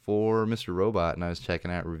one for Mr. Robot, and I was checking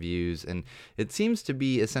out reviews, and it seems to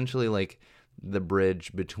be essentially like the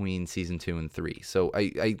bridge between season 2 and 3. So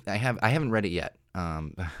I haven't read it yet.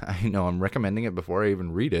 I know I'm recommending it before I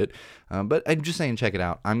even read it, but I'm just saying, check it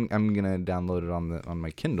out. I'm gonna download it on my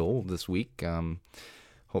Kindle this week.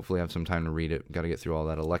 Hopefully, I have some time to read it. Got to get through all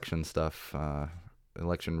that election stuff.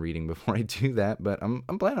 Election reading before I do that, but I'm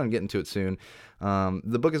planning on getting to it soon.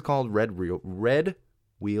 The book is called Red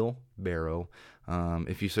Wheelbarrow.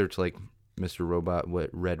 If you search Mr. Robot,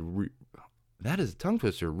 that is a tongue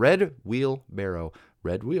twister. Red Wheelbarrow.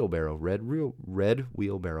 Search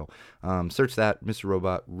that, Mr.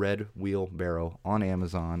 Robot, Red Wheelbarrow, on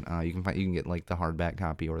Amazon. You can get the hardback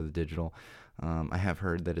copy or the digital. I have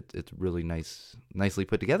heard that it's really nicely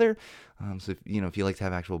put together. So if you like to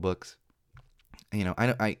have actual books,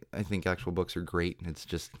 I think actual books are great. It's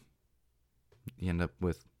just you end up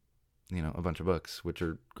with a bunch of books, which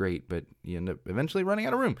are great, but you end up eventually running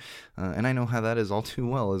out of room. And I know how that is all too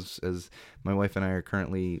well, as my wife and I are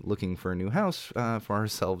currently looking for a new house for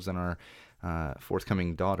ourselves and our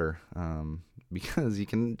forthcoming daughter. because you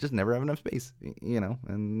can just never have enough space,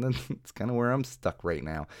 and that's kind of where I'm stuck right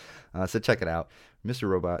now. So check it out. Mr.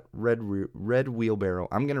 Robot, Red Wheelbarrow.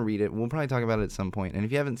 I'm going to read it. We'll probably talk about it at some point. And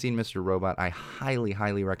if you haven't seen Mr. Robot, I highly,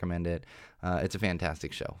 highly recommend it. It's a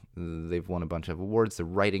fantastic show. They've won a bunch of awards. The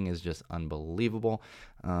writing is just unbelievable.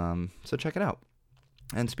 So check it out.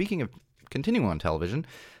 And speaking of continuing on television,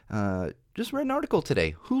 just read an article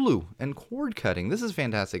today, Hulu and cord cutting. This is a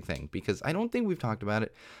fantastic thing because I don't think we've talked about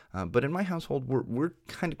it, but in my household, we're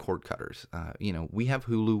kind of cord cutters. We have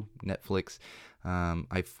Hulu, Netflix.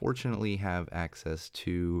 I fortunately have access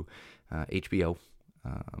to HBO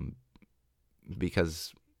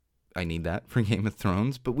because I need that for Game of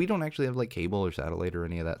Thrones, but we don't actually have like cable or satellite or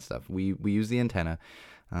any of that stuff. We use the antenna.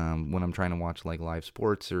 When I'm trying to watch like live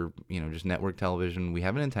sports or, just network television, we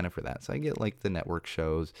have an antenna for that. So I get like the network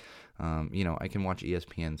shows. I can watch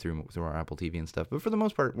ESPN through our Apple TV and stuff. But for the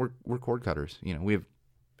most part, we're cord cutters. We have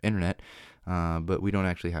internet, but we don't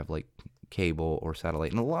actually have like cable or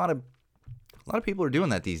satellite. And a lot of people are doing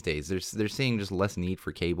that these days. They're seeing just less need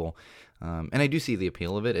for cable. And I do see the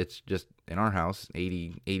appeal of it. It's just in our house,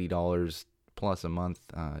 $80 plus a month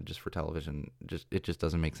just for television. It just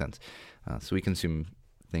doesn't make sense. So we consume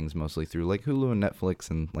things mostly through like Hulu and Netflix,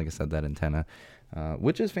 and like I said, that antenna,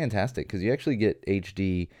 which is fantastic because you actually get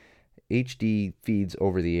HD feeds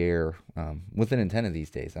over the air with an antenna these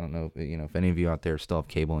days. I don't know, if any of you out there still have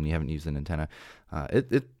cable and you haven't used an antenna.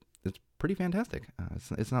 It's pretty fantastic.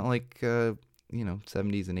 It's not like 70s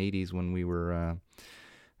and 80s when we were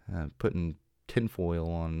putting tinfoil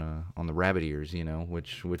on the rabbit ears,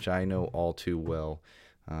 which I know all too well.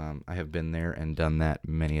 I have been there and done that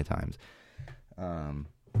many a times.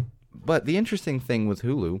 But the interesting thing with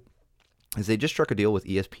Hulu is they just struck a deal with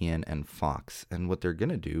ESPN and Fox, and what they're going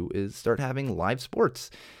to do is start having live sports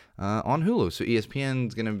on Hulu. So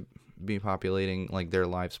ESPN's going to be populating like their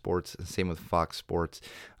live sports, same with Fox Sports.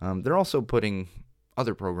 They're also putting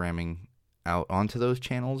other programming out onto those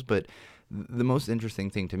channels, but the most interesting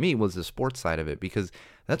thing to me was the sports side of it, because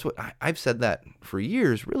that's what I've said that for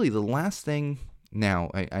years. Really, the last thing.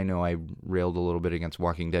 Now, I know I railed a little bit against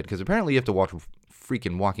Walking Dead, because apparently you have to watch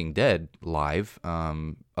freaking Walking Dead live,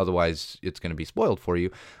 otherwise it's going to be spoiled for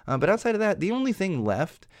you. But outside of that, the only thing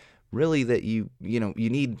left, really, that you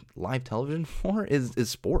need live television for is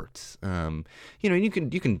sports. You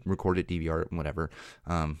can record it, DVR it, and whatever.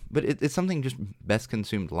 But it's something just best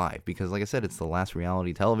consumed live, because, like I said, it's the last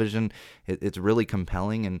reality television. It's really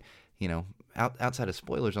compelling, and outside of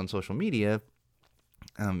spoilers on social media.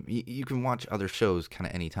 You can watch other shows kind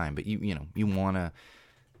of anytime, but you wanna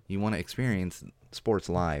experience sports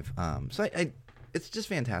live. So it's just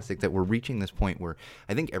fantastic that we're reaching this point where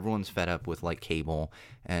I think everyone's fed up with like cable,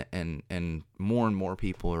 and more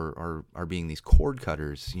people are being these cord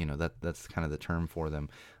cutters. That's kind of the term for them.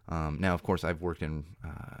 Now, of course, I've worked in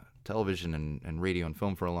television and radio and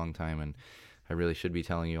film for a long time, and I really should be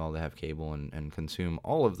telling you all to have cable and consume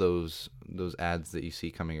all of those ads that you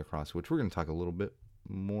see coming across, which we're going to talk a little bit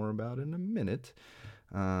more about in a minute,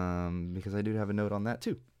 because I do have a note on that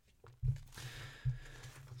too.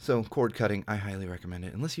 So cord cutting, I highly recommend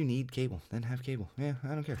it. Unless you need cable, then have cable. Yeah,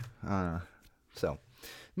 I don't care. So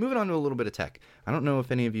moving on to a little bit of tech. I don't know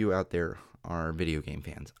if any of you out there are video game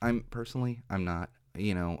fans. I'm not.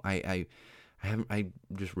 I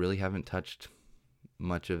just really haven't touched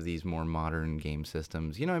much of these more modern game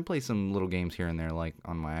systems. I play some little games here and there, like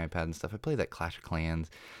on my iPad and stuff. I play that Clash of Clans.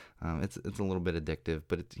 It's a little bit addictive,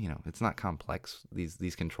 but it's not complex.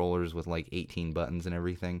 These controllers with like 18 buttons and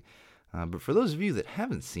everything. But for those of you that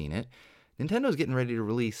haven't seen it, Nintendo's getting ready to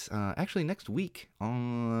release, actually next week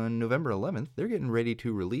on November 11th, they're getting ready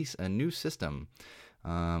to release a new system.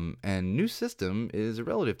 And new system is a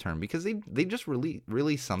relative term, because they just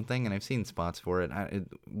release something, and I've seen spots for it.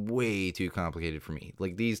 It's way too complicated for me.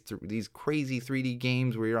 Like these crazy 3D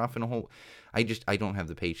games where you're off in a whole. I don't have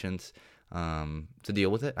the patience to deal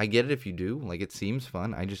with it. I get it if you do. Like, it seems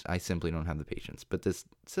fun. I simply don't have the patience. But this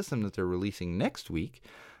system that they're releasing next week,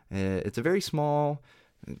 it's a very small,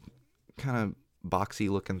 kind of boxy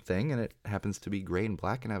looking thing, and it happens to be gray and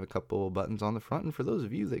black and have a couple of buttons on the front. And for those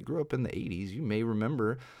of you that grew up in the 80s, you may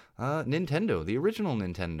remember Nintendo, the original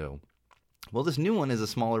Nintendo. Well, this new one is a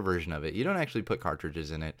smaller version of it. You don't actually put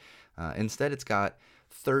cartridges in it. Instead, it's got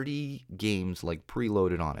 30 games like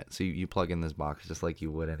preloaded on it. So you plug in this box just like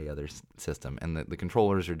you would any other system. And the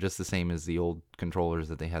controllers are just the same as the old controllers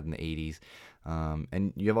that they had in the 80s.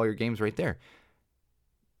 And you have all your games right there.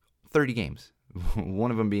 30 games.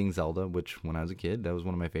 One of them being Zelda, which when I was a kid, that was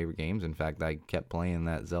one of my favorite games. In fact, I kept playing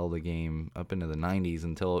that Zelda game up into the 90s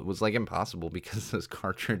until it was like impossible because those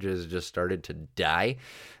cartridges just started to die.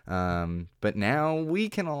 But now we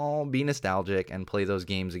can all be nostalgic and play those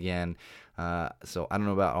games again. So I don't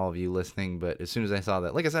know about all of you listening, but as soon as I saw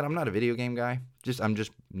that, like I said, I'm not a video game guy. I'm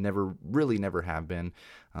just never have been,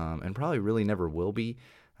 and probably really never will be.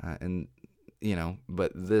 And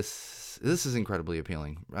but this is incredibly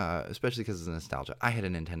appealing, especially because it's nostalgia. I had a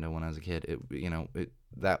Nintendo when I was a kid.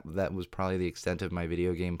 That was probably the extent of my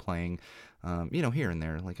video game playing. Here and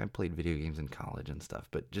there, like I played video games in college and stuff,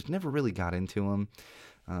 but just never really got into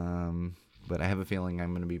them. But I have a feeling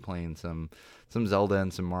I'm going to be playing some Zelda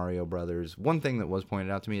and some Mario Brothers. One thing that was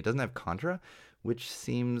pointed out to me, it doesn't have Contra, which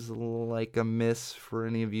seems like a miss for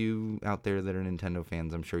any of you out there that are Nintendo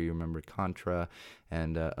fans. I'm sure you remember Contra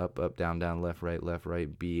and up, up, down, down, left, right,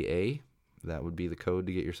 BA. That would be the code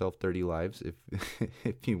to get yourself 30 lives if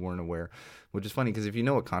if you weren't aware. Which is funny because if you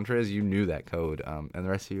know what Contra is, you knew that code. And the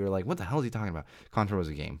rest of you are like, what the hell is he talking about? Contra was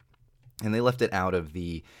a game. And they left it out of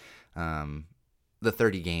the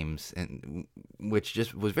 30 games, and which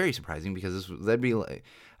just was very surprising because that'd be like,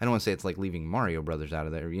 I don't want to say it's like leaving Mario Brothers out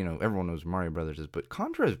of there. Everyone knows Mario Brothers is, but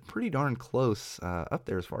Contra is pretty darn close up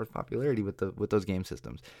there as far as popularity with those game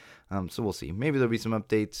systems. So we'll see. Maybe there'll be some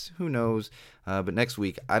updates. Who knows? But next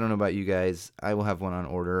week, I don't know about you guys, I will have one on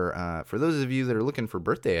order. For those of you that are looking for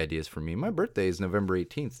birthday ideas for me, my birthday is November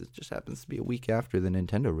 18th. It just happens to be a week after the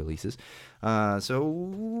Nintendo releases.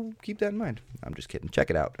 So keep that in mind. I'm just kidding. Check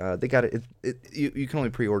it out. They got it. You can only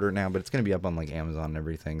pre-order it now, but it's going to be up on like Amazon and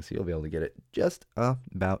everything, so you'll be able to get it just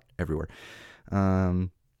about everywhere.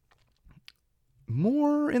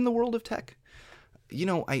 More in the world of tech.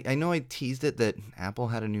 I know I teased it that Apple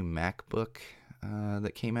had a new MacBook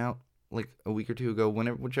that came out like a week or two ago.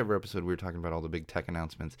 Whichever episode we were talking about all the big tech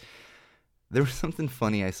announcements, there was something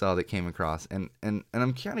funny I saw that came across, and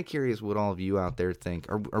I'm kind of curious what all of you out there think.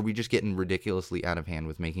 Are we just getting ridiculously out of hand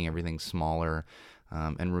with making everything smaller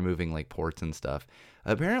and removing like ports and stuff?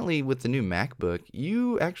 Apparently, with the new MacBook,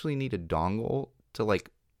 you actually need a dongle to like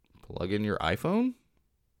plug in your iPhone.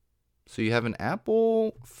 So you have an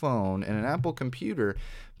Apple phone and an Apple computer,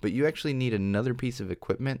 but you actually need another piece of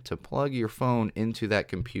equipment to plug your phone into that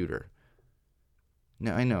computer.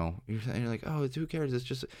 Now, I know, you're like, oh, who cares? It's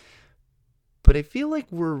just... But I feel like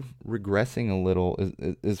we're regressing a little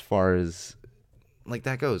as far as like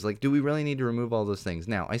that goes. Like, do we really need to remove all those things?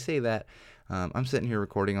 Now, I say that I'm sitting here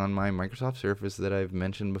recording on my Microsoft Surface that I've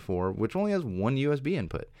mentioned before, which only has one USB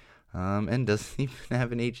input and doesn't even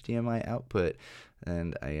have an HDMI output.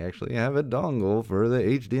 And I actually have a dongle for the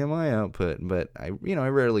HDMI output, but I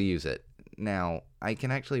rarely use it. Now, I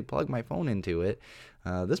can actually plug my phone into it.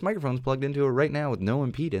 This microphone's plugged into it right now with no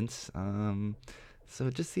impedance. So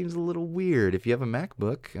it just seems a little weird. If you have a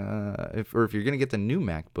MacBook, if you're going to get the new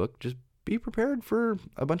MacBook, just be prepared for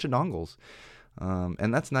a bunch of dongles.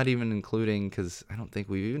 And that's not even including, because I don't think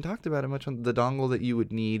we've even talked about it much, on the dongle that you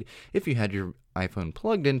would need if you had your iPhone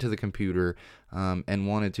plugged into the computer and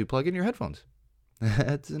wanted to plug in your headphones.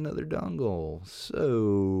 That's another dongle.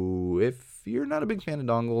 So if you're not a big fan of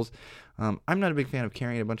dongles, I'm not a big fan of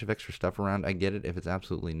carrying a bunch of extra stuff around. I get it if it's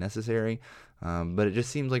absolutely necessary, but it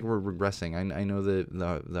just seems like we're regressing. I know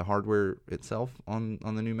the hardware itself on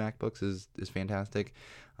the new MacBooks is fantastic,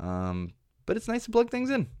 but it's nice to plug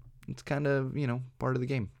things in. It's kind of, part of the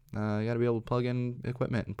game. You got to be able to plug in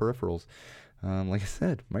equipment and peripherals. Like I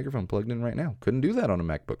said, microphone plugged in right now. Couldn't do that on a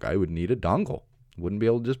MacBook. I would need a dongle. Wouldn't be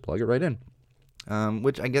able to just plug it right in.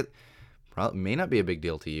 Which I get probably may not be a big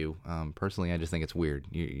deal to you. Personally, I just think it's weird.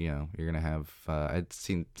 You're gonna have.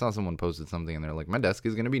 Saw someone posted something and they're like, my desk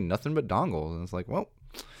is gonna be nothing but dongles, and it's like, well,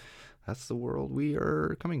 that's the world we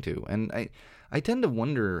are coming to. And I tend to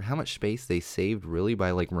wonder how much space they saved really by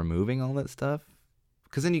like removing all that stuff,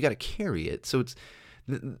 because then you got to carry it. So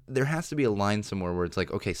there has to be a line somewhere where it's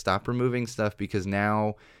like, okay, stop removing stuff, because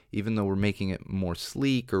now, even though we're making it more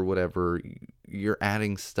sleek or whatever, you're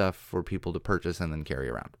adding stuff for people to purchase and then carry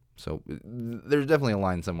around. So there's definitely a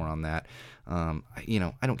line somewhere on that. I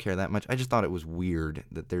don't care that much. I just thought it was weird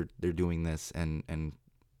that they're doing this and kind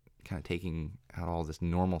of taking out all this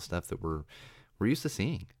normal stuff that we're used to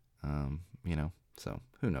seeing. So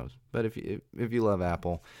who knows? But if you love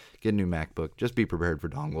Apple, get a new MacBook. Just be prepared for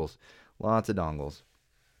dongles. Lots of dongles.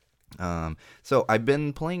 So I've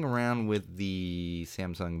been playing around with the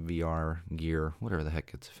Samsung VR Gear, whatever the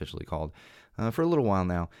heck it's officially called, for a little while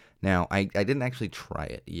now. Now, I didn't actually try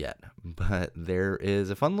it yet, but there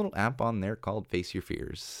is a fun little app on there called Face Your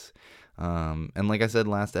Fears. And like I said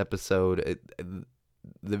last episode,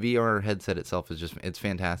 the VR headset itself is it's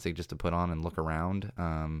fantastic just to put on and look around.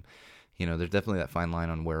 there's definitely that fine line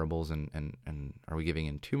on wearables, and are we giving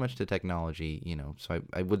in too much to technology? So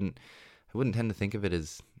I wouldn't tend to think of it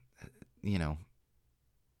as, you know,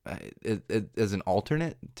 as an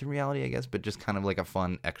alternate to reality, I guess, but just kind of like a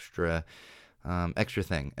fun extra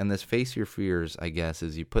thing. And this Face Your Fears, I guess,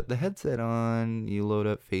 is you put the headset on, you load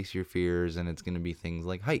up Face Your Fears, and it's going to be things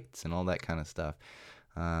like heights and all that kind of stuff.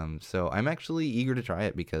 So I'm actually eager to try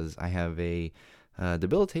it because I have a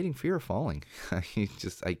debilitating fear of falling.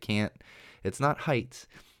 I can't. It's not heights.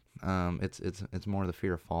 It's more the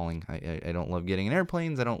fear of falling. I don't love getting in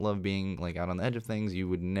airplanes. I don't love being like out on the edge of things. You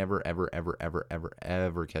would never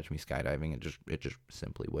ever catch me skydiving. It just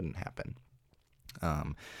simply wouldn't happen.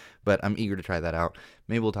 But I'm eager to try that out.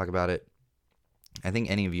 Maybe we'll talk about it. I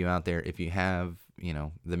think any of you out there, if you have,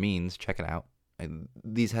 the means, check it out.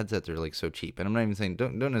 These headsets are like so cheap, and I'm not even saying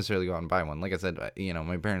don't necessarily go out and buy one. Like I said,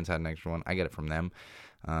 my parents had an extra one. I get it from them,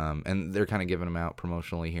 and they're kind of giving them out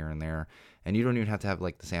promotionally here and there. And you don't even have to have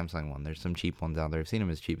like the Samsung one. There's some cheap ones out there. I've seen them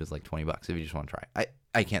as cheap as like $20 if you just want to try.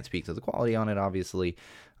 I can't speak to the quality on it, obviously,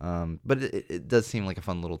 but it does seem like a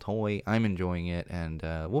fun little toy. I'm enjoying it, and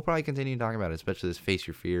we'll probably continue talking about it, especially this Face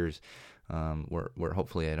Your Fears, where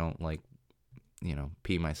hopefully I don't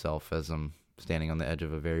pee myself as I'm standing on the edge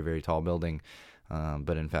of a very, very tall building,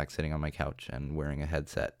 but in fact sitting on my couch and wearing a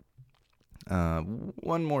headset.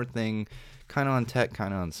 One more thing, kind of on tech,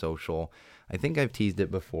 kind of on social. I think I've teased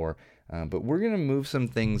it before, but we're going to move some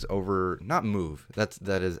things over. Not move.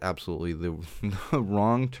 That is absolutely the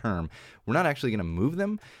wrong term. We're not actually going to move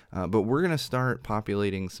them, but we're going to start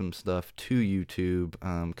populating some stuff to YouTube,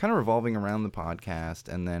 kind of revolving around the podcast,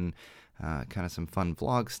 and then kind of some fun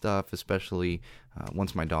vlog stuff, especially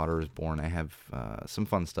once my daughter is born. I have some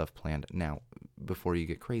fun stuff planned. Now, before you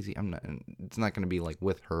get crazy, it's not going to be like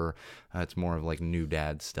with her. It's more of like new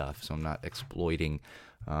dad stuff, so I'm not exploiting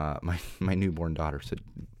my newborn daughter. So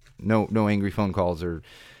no angry phone calls or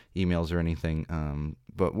emails or anything.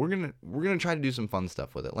 But we're gonna try to do some fun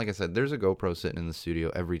stuff with it. Like I said, there's a GoPro sitting in the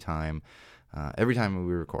studio every time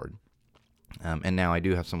we record. And now I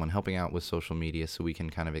do have someone helping out with social media, so we can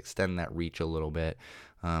kind of extend that reach a little bit.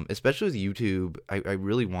 Especially with YouTube, I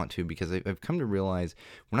really want to, because I've come to realize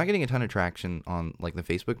we're not getting a ton of traction on like the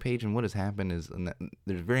Facebook page. And what has happened is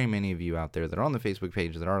there's very many of you out there that are on the Facebook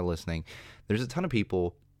page that are listening. There's a ton of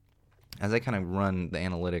people, as I kind of run the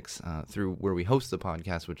analytics through where we host the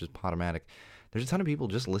podcast, which is Podomatic. There's a ton of people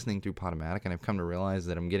just listening through Podomatic, and I've come to realize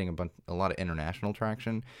that I'm getting a lot of international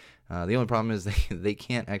traction. The only problem is they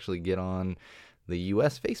can't actually get on the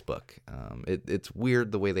U.S. Facebook. It's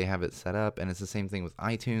weird the way they have it set up, and it's the same thing with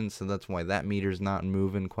iTunes, so that's why that meter's not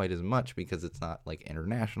moving quite as much, because it's not like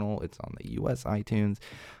international, it's on the U.S. iTunes.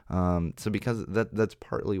 So because that's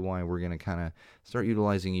partly why we're going to kind of start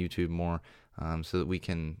utilizing YouTube more, so that we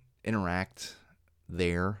can interact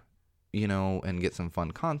there, and get some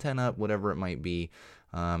fun content up, whatever it might be.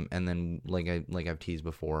 And then, like I've teased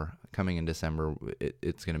before, coming in December,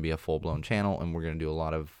 it's going to be a full-blown channel, and we're going to do a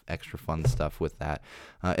lot of extra fun stuff with that.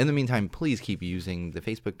 In the meantime, please keep using the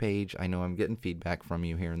Facebook page. I know I'm getting feedback from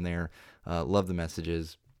you here and there. Love the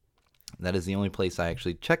messages. That is the only place I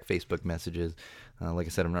actually check Facebook messages. Like I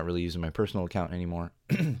said, I'm not really using my personal account anymore.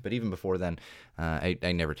 But even before then, I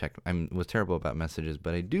never checked. I was terrible about messages,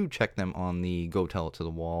 but I do check them on the Go Tell It to the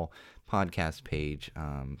Wall podcast page.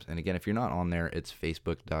 And again, if you're not on there, it's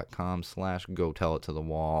facebook.com/Go Tell It to the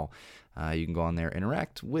Wall. You can go on there,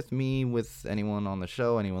 interact with me, with anyone on the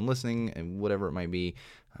show, anyone listening, and whatever it might be.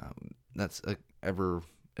 That's a ever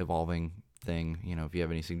evolving thing. If you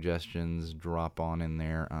have any suggestions, drop on in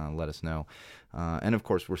there, let us know. And of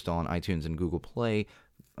course, we're still on iTunes and Google Play.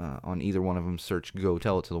 On either one of them, search Go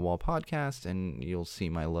Tell It to the Wall podcast, and you'll see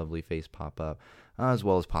my lovely face pop up, as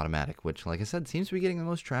well as Podomatic, which, like I said, seems to be getting the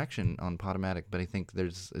most traction on Podomatic, but I think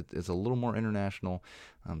it's a little more international,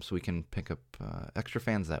 so we can pick up extra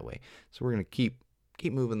fans that way. So we're going to keep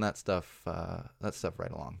moving that stuff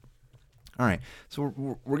right along. All right,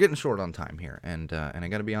 so we're getting short on time here, and I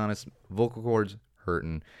got to be honest, vocal cords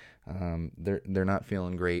hurting. They're not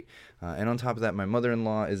feeling great, and on top of that, my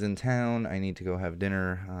mother-in-law is in town. I need to go have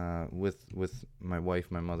dinner with my wife,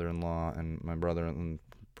 my mother-in-law, and my brother, and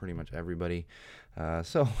pretty much everybody.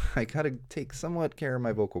 So I gotta take somewhat care of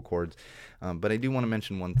my vocal cords. But I do want to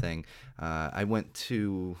mention one thing. My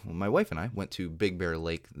wife and I went to Big Bear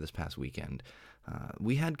Lake this past weekend.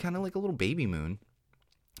 We had kind of like a little baby moon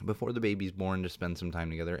before the baby's born to spend some time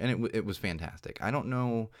together, and it was fantastic. I don't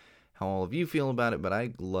know how all of you feel about it, but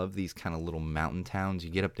I love these kind of little mountain towns. You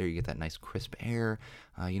get up there, you get that nice crisp air.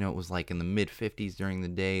 It was like in the mid 50s during the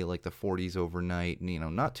day, like the 40s overnight.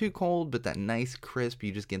 Not too cold, but that nice crisp.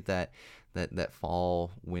 You just get that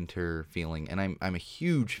fall winter feeling. And I'm a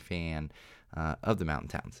huge fan of the mountain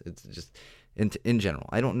towns. It's just in general.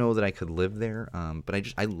 I don't know that I could live there, but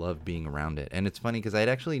I love being around it. And it's funny because I'd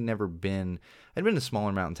actually never been. I'd been to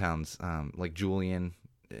smaller mountain towns like Julian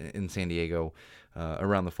in San Diego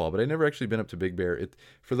around the fall, but I'd never actually been up to Big Bear.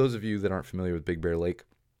 For those of you that aren't familiar with Big Bear Lake,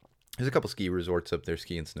 there's a couple ski resorts up there,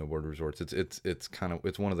 ski and snowboard resorts.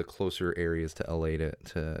 It's one of the closer areas to LA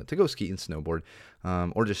to go ski and snowboard,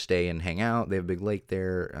 or just stay and hang out. They have a big lake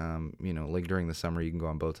there. Like during the summer you can go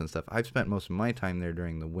on boats and stuff. I've spent most of my time there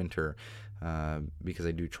during the winter because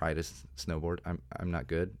I do try to snowboard. I'm not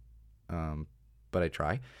good, but I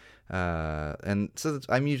try. And so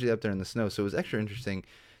I'm usually up there in the snow. So it was extra interesting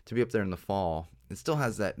to be up there in the fall. It still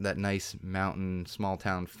has that nice mountain, small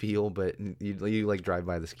town feel, but you like drive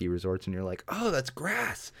by the ski resorts and you're like, oh, that's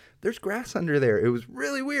grass. There's grass under there. It was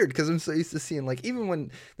really weird because I'm so used to seeing, like, even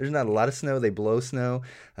when there's not a lot of snow, they blow snow.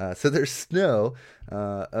 So there's snow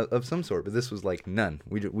of some sort, but this was like none.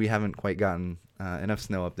 We haven't quite gotten enough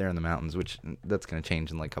snow up there in the mountains, which that's going to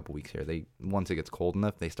change in like a couple weeks here. Once it gets cold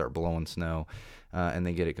enough, they start blowing snow and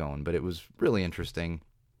they get it going. But it was really interesting.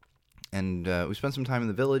 And we spent some time in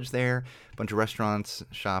the village there, a bunch of restaurants,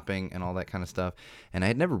 shopping, and all that kind of stuff. And I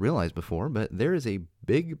had never realized before, but there is a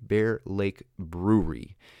Big Bear Lake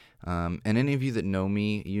brewery. And any of you that know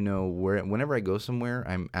me, whenever I go somewhere,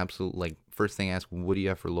 I'm absolutely, first thing I ask, what do you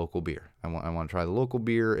have for local beer? I want to try the local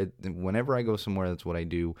beer. Whenever I go somewhere, that's what I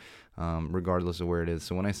do, regardless of where it is.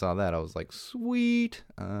 So when I saw that, I was like, sweet.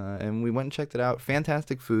 And we went and checked it out.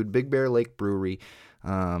 Fantastic food, Big Bear Lake Brewery.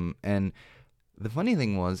 And the funny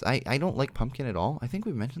thing was, I don't like pumpkin at all. I think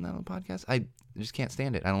we've mentioned that on the podcast. I just can't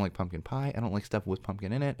stand it. I don't like pumpkin pie. I don't like stuff with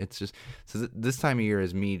pumpkin in it. It's just, so this time of year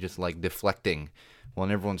is me just like deflecting while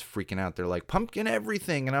everyone's freaking out. They're like, pumpkin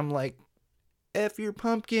everything. And I'm like, F your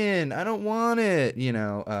pumpkin. I don't want it,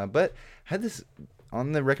 But I had this,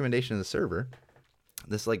 on the recommendation of the server,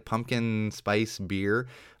 this like pumpkin spice beer,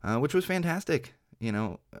 which was fantastic.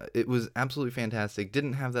 It was absolutely fantastic.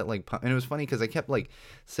 Didn't have that and it was funny because I kept like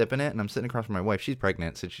sipping it, and I'm sitting across from my wife. She's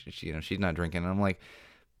pregnant, so she's not drinking. And I'm like,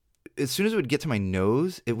 as soon as it would get to my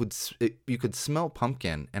nose, you could smell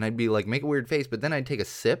pumpkin, and I'd be like, make a weird face, but then I'd take a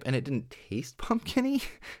sip, and it didn't taste pumpkin-y.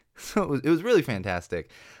 So it was really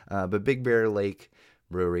fantastic. But Big Bear Lake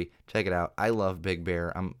Brewery, check it out. I love Big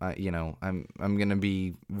Bear. I'm gonna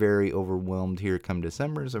be very overwhelmed here come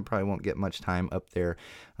December, so I probably won't get much time up there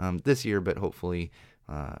this year, but hopefully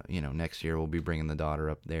next year we'll be bringing the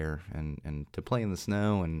daughter up there and to play in the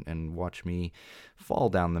snow and watch me fall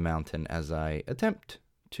down the mountain as I attempt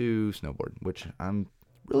to snowboard, which I'm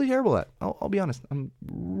really terrible at. I'll be honest, I'm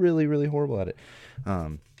really, really horrible at it.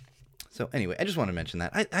 So anyway, I just want to mention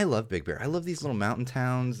that. I love Big Bear. I love these little mountain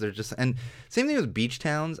towns. And same thing with beach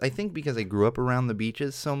towns. I think because I grew up around the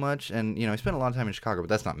beaches so much, and, I spent a lot of time in Chicago, but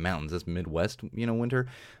that's not mountains. That's Midwest, winter.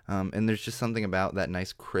 And there's just something about that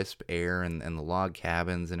nice crisp air and the log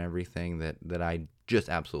cabins and everything that I just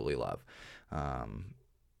absolutely love.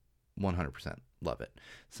 100% love it.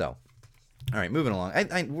 So, all right, moving along.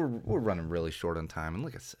 We're running really short on time. And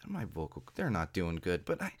like I said, my vocal, they're not doing good,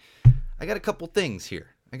 but I got a couple things here.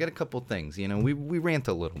 We rant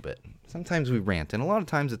a little bit. Sometimes we rant, and a lot of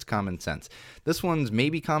times it's common sense. This one's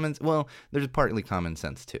maybe there's partly common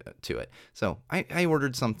sense to it. So I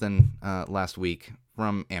ordered something last week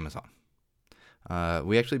from Amazon.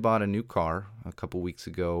 We actually bought a new car a couple weeks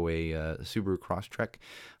ago, a Subaru Crosstrek.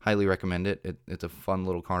 Highly recommend it. It's a fun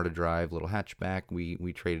little car to drive, little hatchback.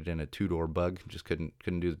 We traded in a two-door Bug, just couldn't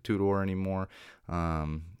do the two-door anymore.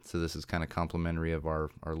 So this is kind of complimentary of our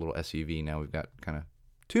little SUV. Now we've got kind of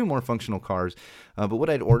two more functional cars, but what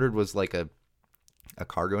I'd ordered was like a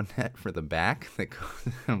cargo net for the back.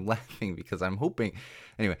 I'm laughing because I'm hoping.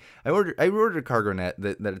 Anyway, I ordered a cargo net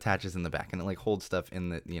that attaches in the back, and it like holds stuff in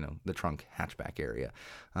the trunk hatchback area.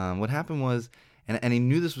 What happened was, and I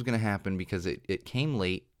knew this was going to happen because it came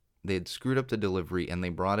late. They had screwed up the delivery, and they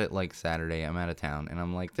brought it like Saturday. I'm out of town, and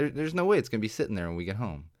I'm like, there's no way it's going to be sitting there when we get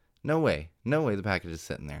home. No way the package is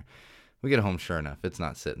sitting there. We get home, sure enough, it's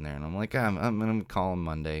not sitting there. And I'm like, I'm going to call them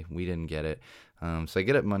Monday. We didn't get it. So I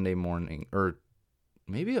get up Monday morning, or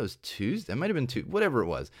maybe it was Tuesday. It might have been Tuesday, whatever it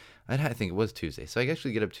was. I think it was Tuesday. So I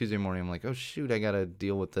actually get up Tuesday morning. I'm like, oh, shoot, I got to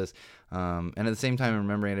deal with this. And at the same time,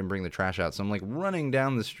 remembering I didn't bring the trash out. So I'm like running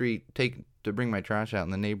down the street to bring my trash out.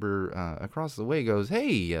 And the neighbor across the way goes,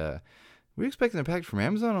 hey, were you expecting a package from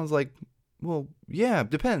Amazon? I was like, well, yeah,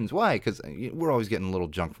 depends. Why? Because we're always getting a little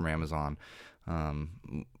junk from Amazon.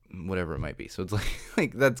 whatever it might be. So it's like,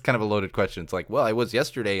 like that's kind of a loaded question. It's like, well, I was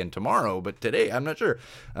yesterday and tomorrow, but today I'm not sure.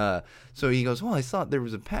 So he goes, well, I saw there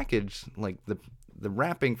was a package, like the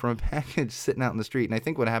wrapping from a package sitting out in the street. And I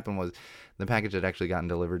think what happened was the package had actually gotten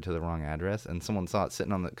delivered to the wrong address, and someone saw it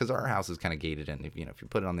sitting on because our house is kind of gated in. If you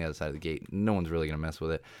put it on the other side of the gate, no one's really going to mess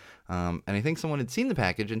with it. And I think someone had seen the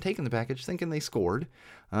package and taken the package thinking they scored.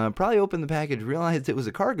 Probably opened the package, realized it was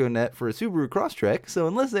a cargo net for a Subaru Crosstrek. So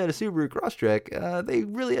unless they had a Subaru Crosstrek, they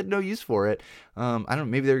really had no use for it. I don't know.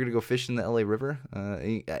 Maybe they were going to go fish in the LA River.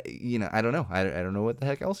 I don't know. I don't know what the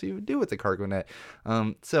heck else you would do with the cargo net.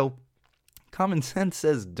 So common sense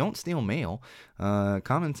says don't steal mail.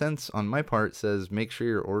 Common sense on my part says make sure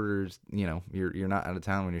your orders, you're not out of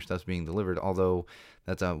town when your stuff's being delivered. Although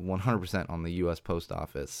that's 100% on the U.S. Post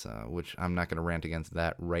Office, which I'm not going to rant against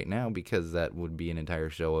that right now because that would be an entire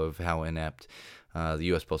show of how inept the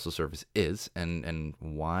U.S. Postal Service is and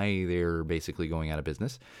why they're basically going out of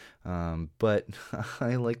business. But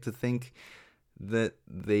I like to think that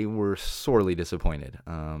they were sorely disappointed.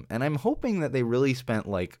 And I'm hoping that they really spent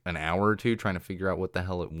like an hour or two trying to figure out what the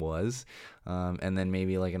hell it was. And then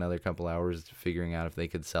maybe like another couple hours figuring out if they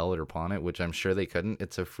could sell it or pawn it, which I'm sure they couldn't.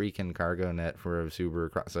 It's a freaking cargo net for a Subaru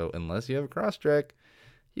So unless you have a Crosstrek,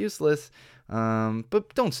 useless.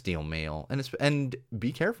 But don't steal mail and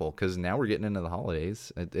be careful because now we're getting into the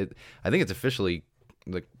holidays. I think it's officially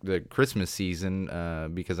the Christmas season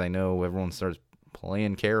because I know everyone starts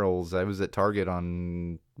playing carols. I was at Target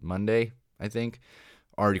on Monday, I think.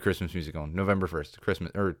 Already Christmas music on. November 1st.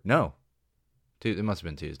 Christmas. Or no. It must have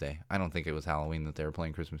been Tuesday. I don't think it was Halloween that they were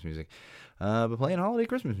playing Christmas music. But playing holiday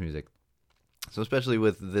Christmas music. So especially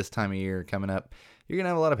with this time of year coming up, you're going to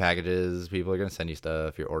have a lot of packages. People are going to send you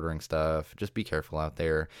stuff. You're ordering stuff. Just be careful out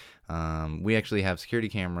there. We actually have security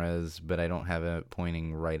cameras, but I don't have it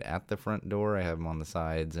pointing right at the front door. I have them on the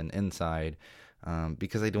sides and inside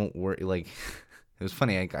because I don't worry. Like, it was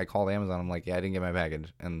funny. I called Amazon. I'm like, yeah, I didn't get my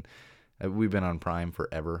package. And we've been on Prime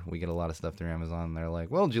forever. We get a lot of stuff through Amazon. And they're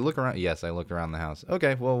like, well, did you look around? Yes, I looked around the house.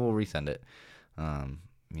 Okay, well, we'll resend it.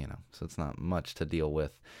 So it's not much to deal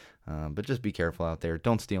with. But just be careful out there.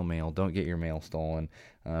 Don't steal mail. Don't get your mail stolen.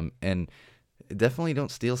 And definitely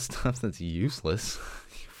don't steal stuff that's useless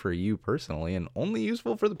for you personally and only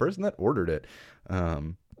useful for the person that ordered it.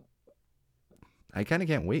 I kind of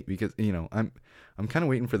can't wait because, I'm kind of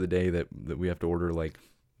waiting for the day that we have to order like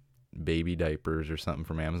baby diapers or something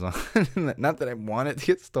from Amazon. Not that I want it to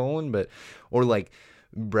get stolen, or like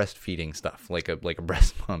breastfeeding stuff, like a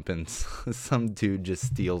breast pump, and some dude just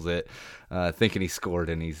steals it, thinking he scored,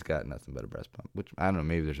 and he's got nothing but a breast pump. Which I don't know.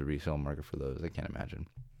 Maybe there's a resale market for those. I can't imagine.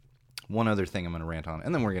 One other thing I'm going to rant on,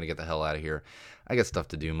 and then we're going to get the hell out of here. I got stuff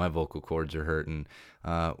to do. My vocal cords are hurting.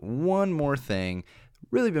 One more thing,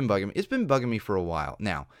 really been bugging me. It's been bugging me for a while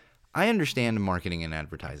now. I understand marketing and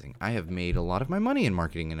advertising. I have made a lot of my money in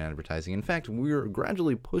marketing and advertising. In fact, we're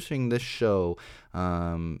gradually pushing this show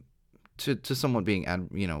to somewhat being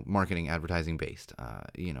marketing advertising based.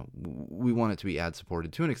 We want it to be ad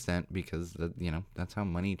supported to an extent because that's how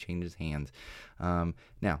money changes hands.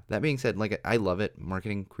 Now that being said, like I love it.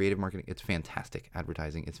 Marketing, creative marketing, it's fantastic.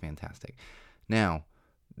 Advertising, it's fantastic. Now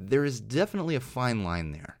there is definitely a fine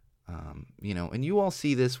line there. And you all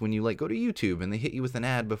see this when you go to YouTube and they hit you with an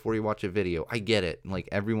ad before you watch a video. I get it. Like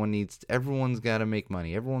everyone's got to make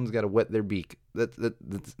money. Everyone's got to wet their beak.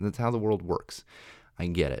 That's how the world works. I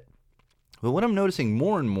get it. But what I'm noticing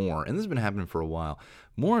more and more, and this has been happening for a while,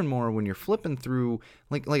 more and more when you're flipping through,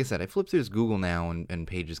 like I said, I flip through this Google now and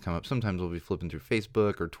pages come up. Sometimes we'll be flipping through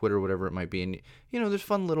Facebook or Twitter, whatever it might be. And, there's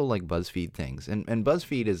fun little BuzzFeed things. And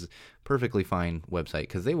BuzzFeed is a perfectly fine website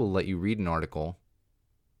because they will let you read an article.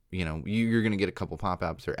 You're going to get a couple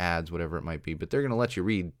pop-ups or ads, whatever it might be, but they're going to let you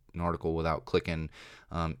read an article without clicking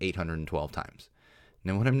 812 times.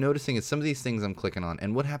 Now, what I'm noticing is some of these things I'm clicking on,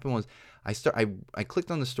 and what happened was I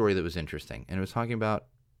clicked on the story that was interesting, and it was talking about,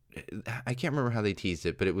 I can't remember how they teased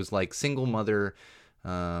it, but it was like single mother,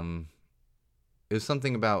 it was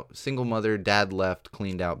something about single mother, dad left,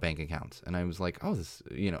 cleaned out bank accounts, and I was like, oh, this,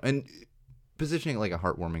 and positioning it like a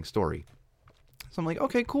heartwarming story. So I'm like,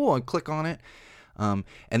 okay, cool, I click on it. And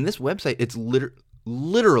this website, it's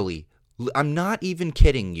literally, I'm not even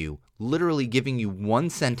kidding you, literally giving you one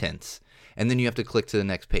sentence, and then you have to click to the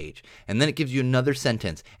next page. And then it gives you another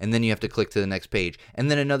sentence, and then you have to click to the next page. And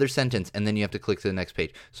then another sentence, and then you have to click to the next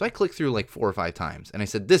page. So I clicked through like 4 or 5 times, and I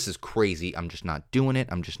said, this is crazy. I'm just not doing it.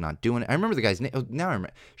 I remember the guy's name. Oh, now I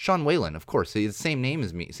remember. Sean Whalen, of course. He's the same name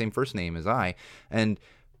as me, same first name as I. And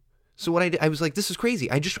so what I did, I was like, this is crazy.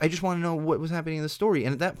 I just want to know what was happening in the story.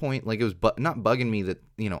 And at that point, it was not bugging me that,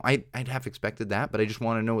 I'd half expected that, but I just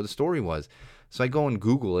want to know what the story was. So I go and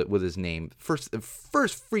Google it with his name. First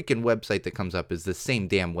freaking website that comes up is the same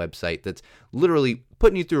damn website that's literally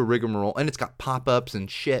putting you through a rigmarole, and it's got pop-ups and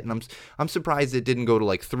shit, and I'm surprised it didn't go to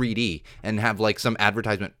like 3D and have like some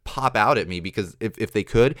advertisement pop out at me, because if they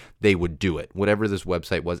could, they would do it, whatever this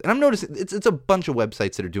website was. And I'm noticing it's a bunch of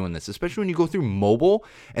websites that are doing this, especially when you go through mobile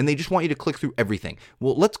and they just want you to click through everything.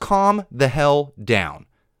 Well, let's calm the hell down,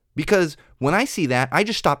 because when I see that, I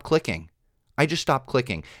just stop clicking.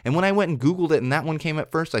 And when I went and Googled it and that one came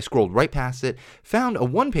up first, I scrolled right past it, found a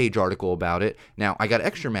one-page article about it. Now, I got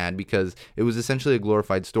extra mad because it was essentially a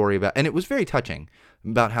glorified story about, and it was very touching,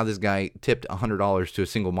 about how this guy tipped $100 to a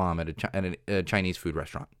single mom at a Chinese food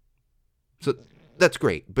restaurant. So that's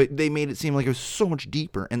great, but they made it seem like it was so much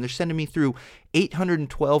deeper, and they're sending me through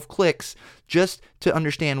 812 clicks just to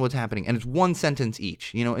understand what's happening, and it's one sentence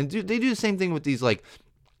each, and they do the same thing with these, like,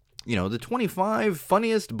 the 25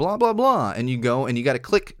 funniest blah, blah, blah. And you go and you got to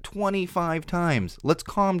click 25 times. Let's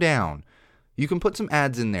calm down. You can put some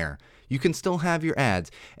ads in there. You can still have your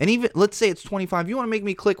ads. And even, let's say it's 25. You want to make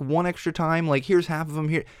me click one extra time? Like, here's half of them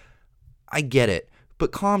here. I get it.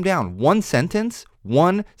 But calm down. One sentence.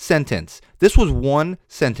 This was one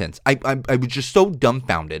sentence. I was just so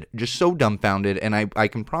dumbfounded. And I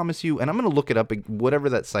can promise you, and I'm going to look it up, whatever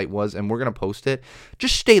that site was, and we're going to post it.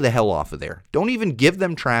 Just stay the hell off of there. Don't even give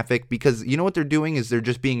them traffic, because you know what they're doing is they're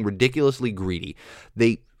just being ridiculously greedy.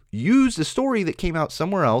 They used a story that came out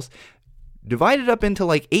somewhere else, divide it up into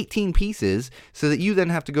like 18 pieces so that you then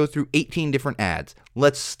have to go through 18 different ads.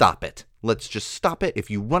 Let's stop it. Let's just stop it.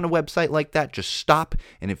 If you run a website like that, just stop.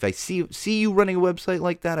 And if I see you running a website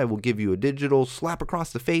like that, I will give you a digital slap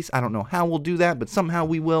across the face. I don't know how we'll do that, but somehow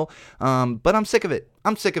we will. But I'm sick of it.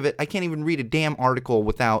 I can't even read a damn article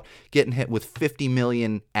without getting hit with 50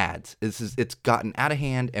 million ads. It's gotten out of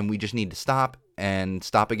hand, and we just need to stop and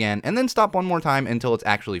stop again, and then stop one more time until it's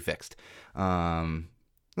actually fixed. I'm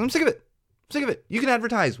sick of it. You can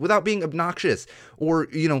advertise without being obnoxious, or,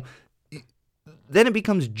 then it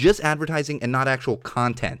becomes just advertising and not actual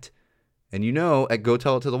content. And at Go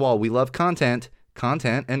Tell It to the Wall, we love content.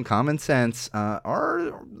 Content and common sense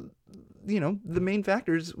are, the main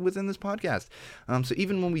factors within this podcast. So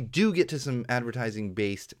even when we do get to some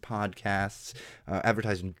advertising-based podcasts,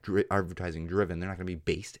 advertising-driven, they're not going to be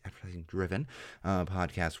based, advertising-driven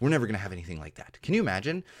podcasts, we're never going to have anything like that. Can you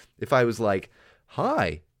imagine if I was like,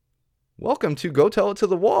 hi, welcome to Go Tell It to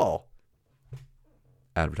the Wall.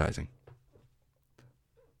 Advertising.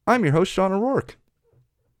 I'm your host, Sean O'Rourke.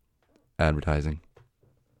 Advertising.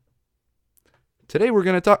 Today we're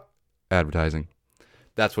going to talk... Advertising.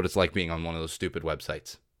 That's what it's like being on one of those stupid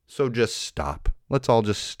websites. So just stop. Let's all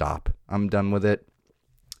just stop. I'm done with it.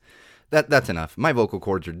 That's enough. My vocal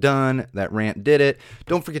cords are done. That rant did it.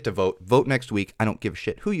 Don't forget to vote. Vote next week. I don't give a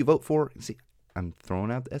shit who you vote for. See, I'm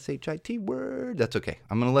throwing out the SHIT word. That's okay.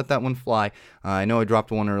 I'm going to let that one fly. I know I dropped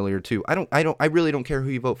one earlier too. I really don't care who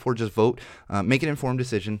you vote for. Just vote. Make an informed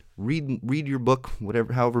decision. Read your book,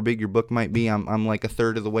 however big your book might be. I'm like a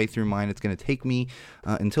third of the way through mine. It's going to take me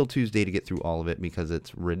until Tuesday to get through all of it, because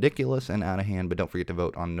it's ridiculous and out of hand. But don't forget to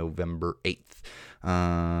vote on November 8th.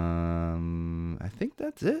 I think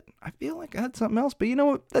that's it. I feel like I had something else, but you know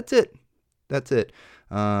what? That's it.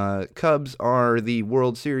 Cubs are the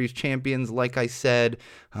World Series champions. Like I said,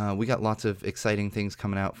 we got lots of exciting things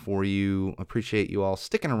coming out for you. Appreciate you all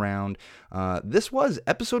sticking around. This was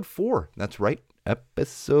episode 4. That's right.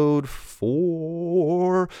 Episode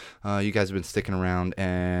 4. You guys have been sticking around,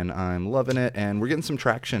 and I'm loving it, and we're getting some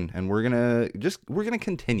traction, and we're gonna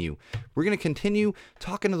continue. We're gonna continue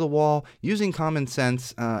talking to the wall, using common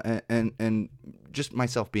sense, and just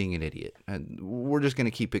myself being an idiot. And we're just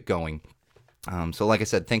gonna keep it going. So like I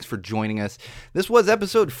said, thanks for joining us. This was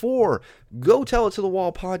episode 4, Go Tell It to the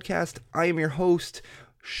Wall podcast. I am your host,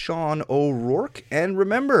 Sean O'Rourke, and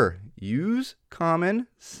remember, use common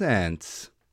sense.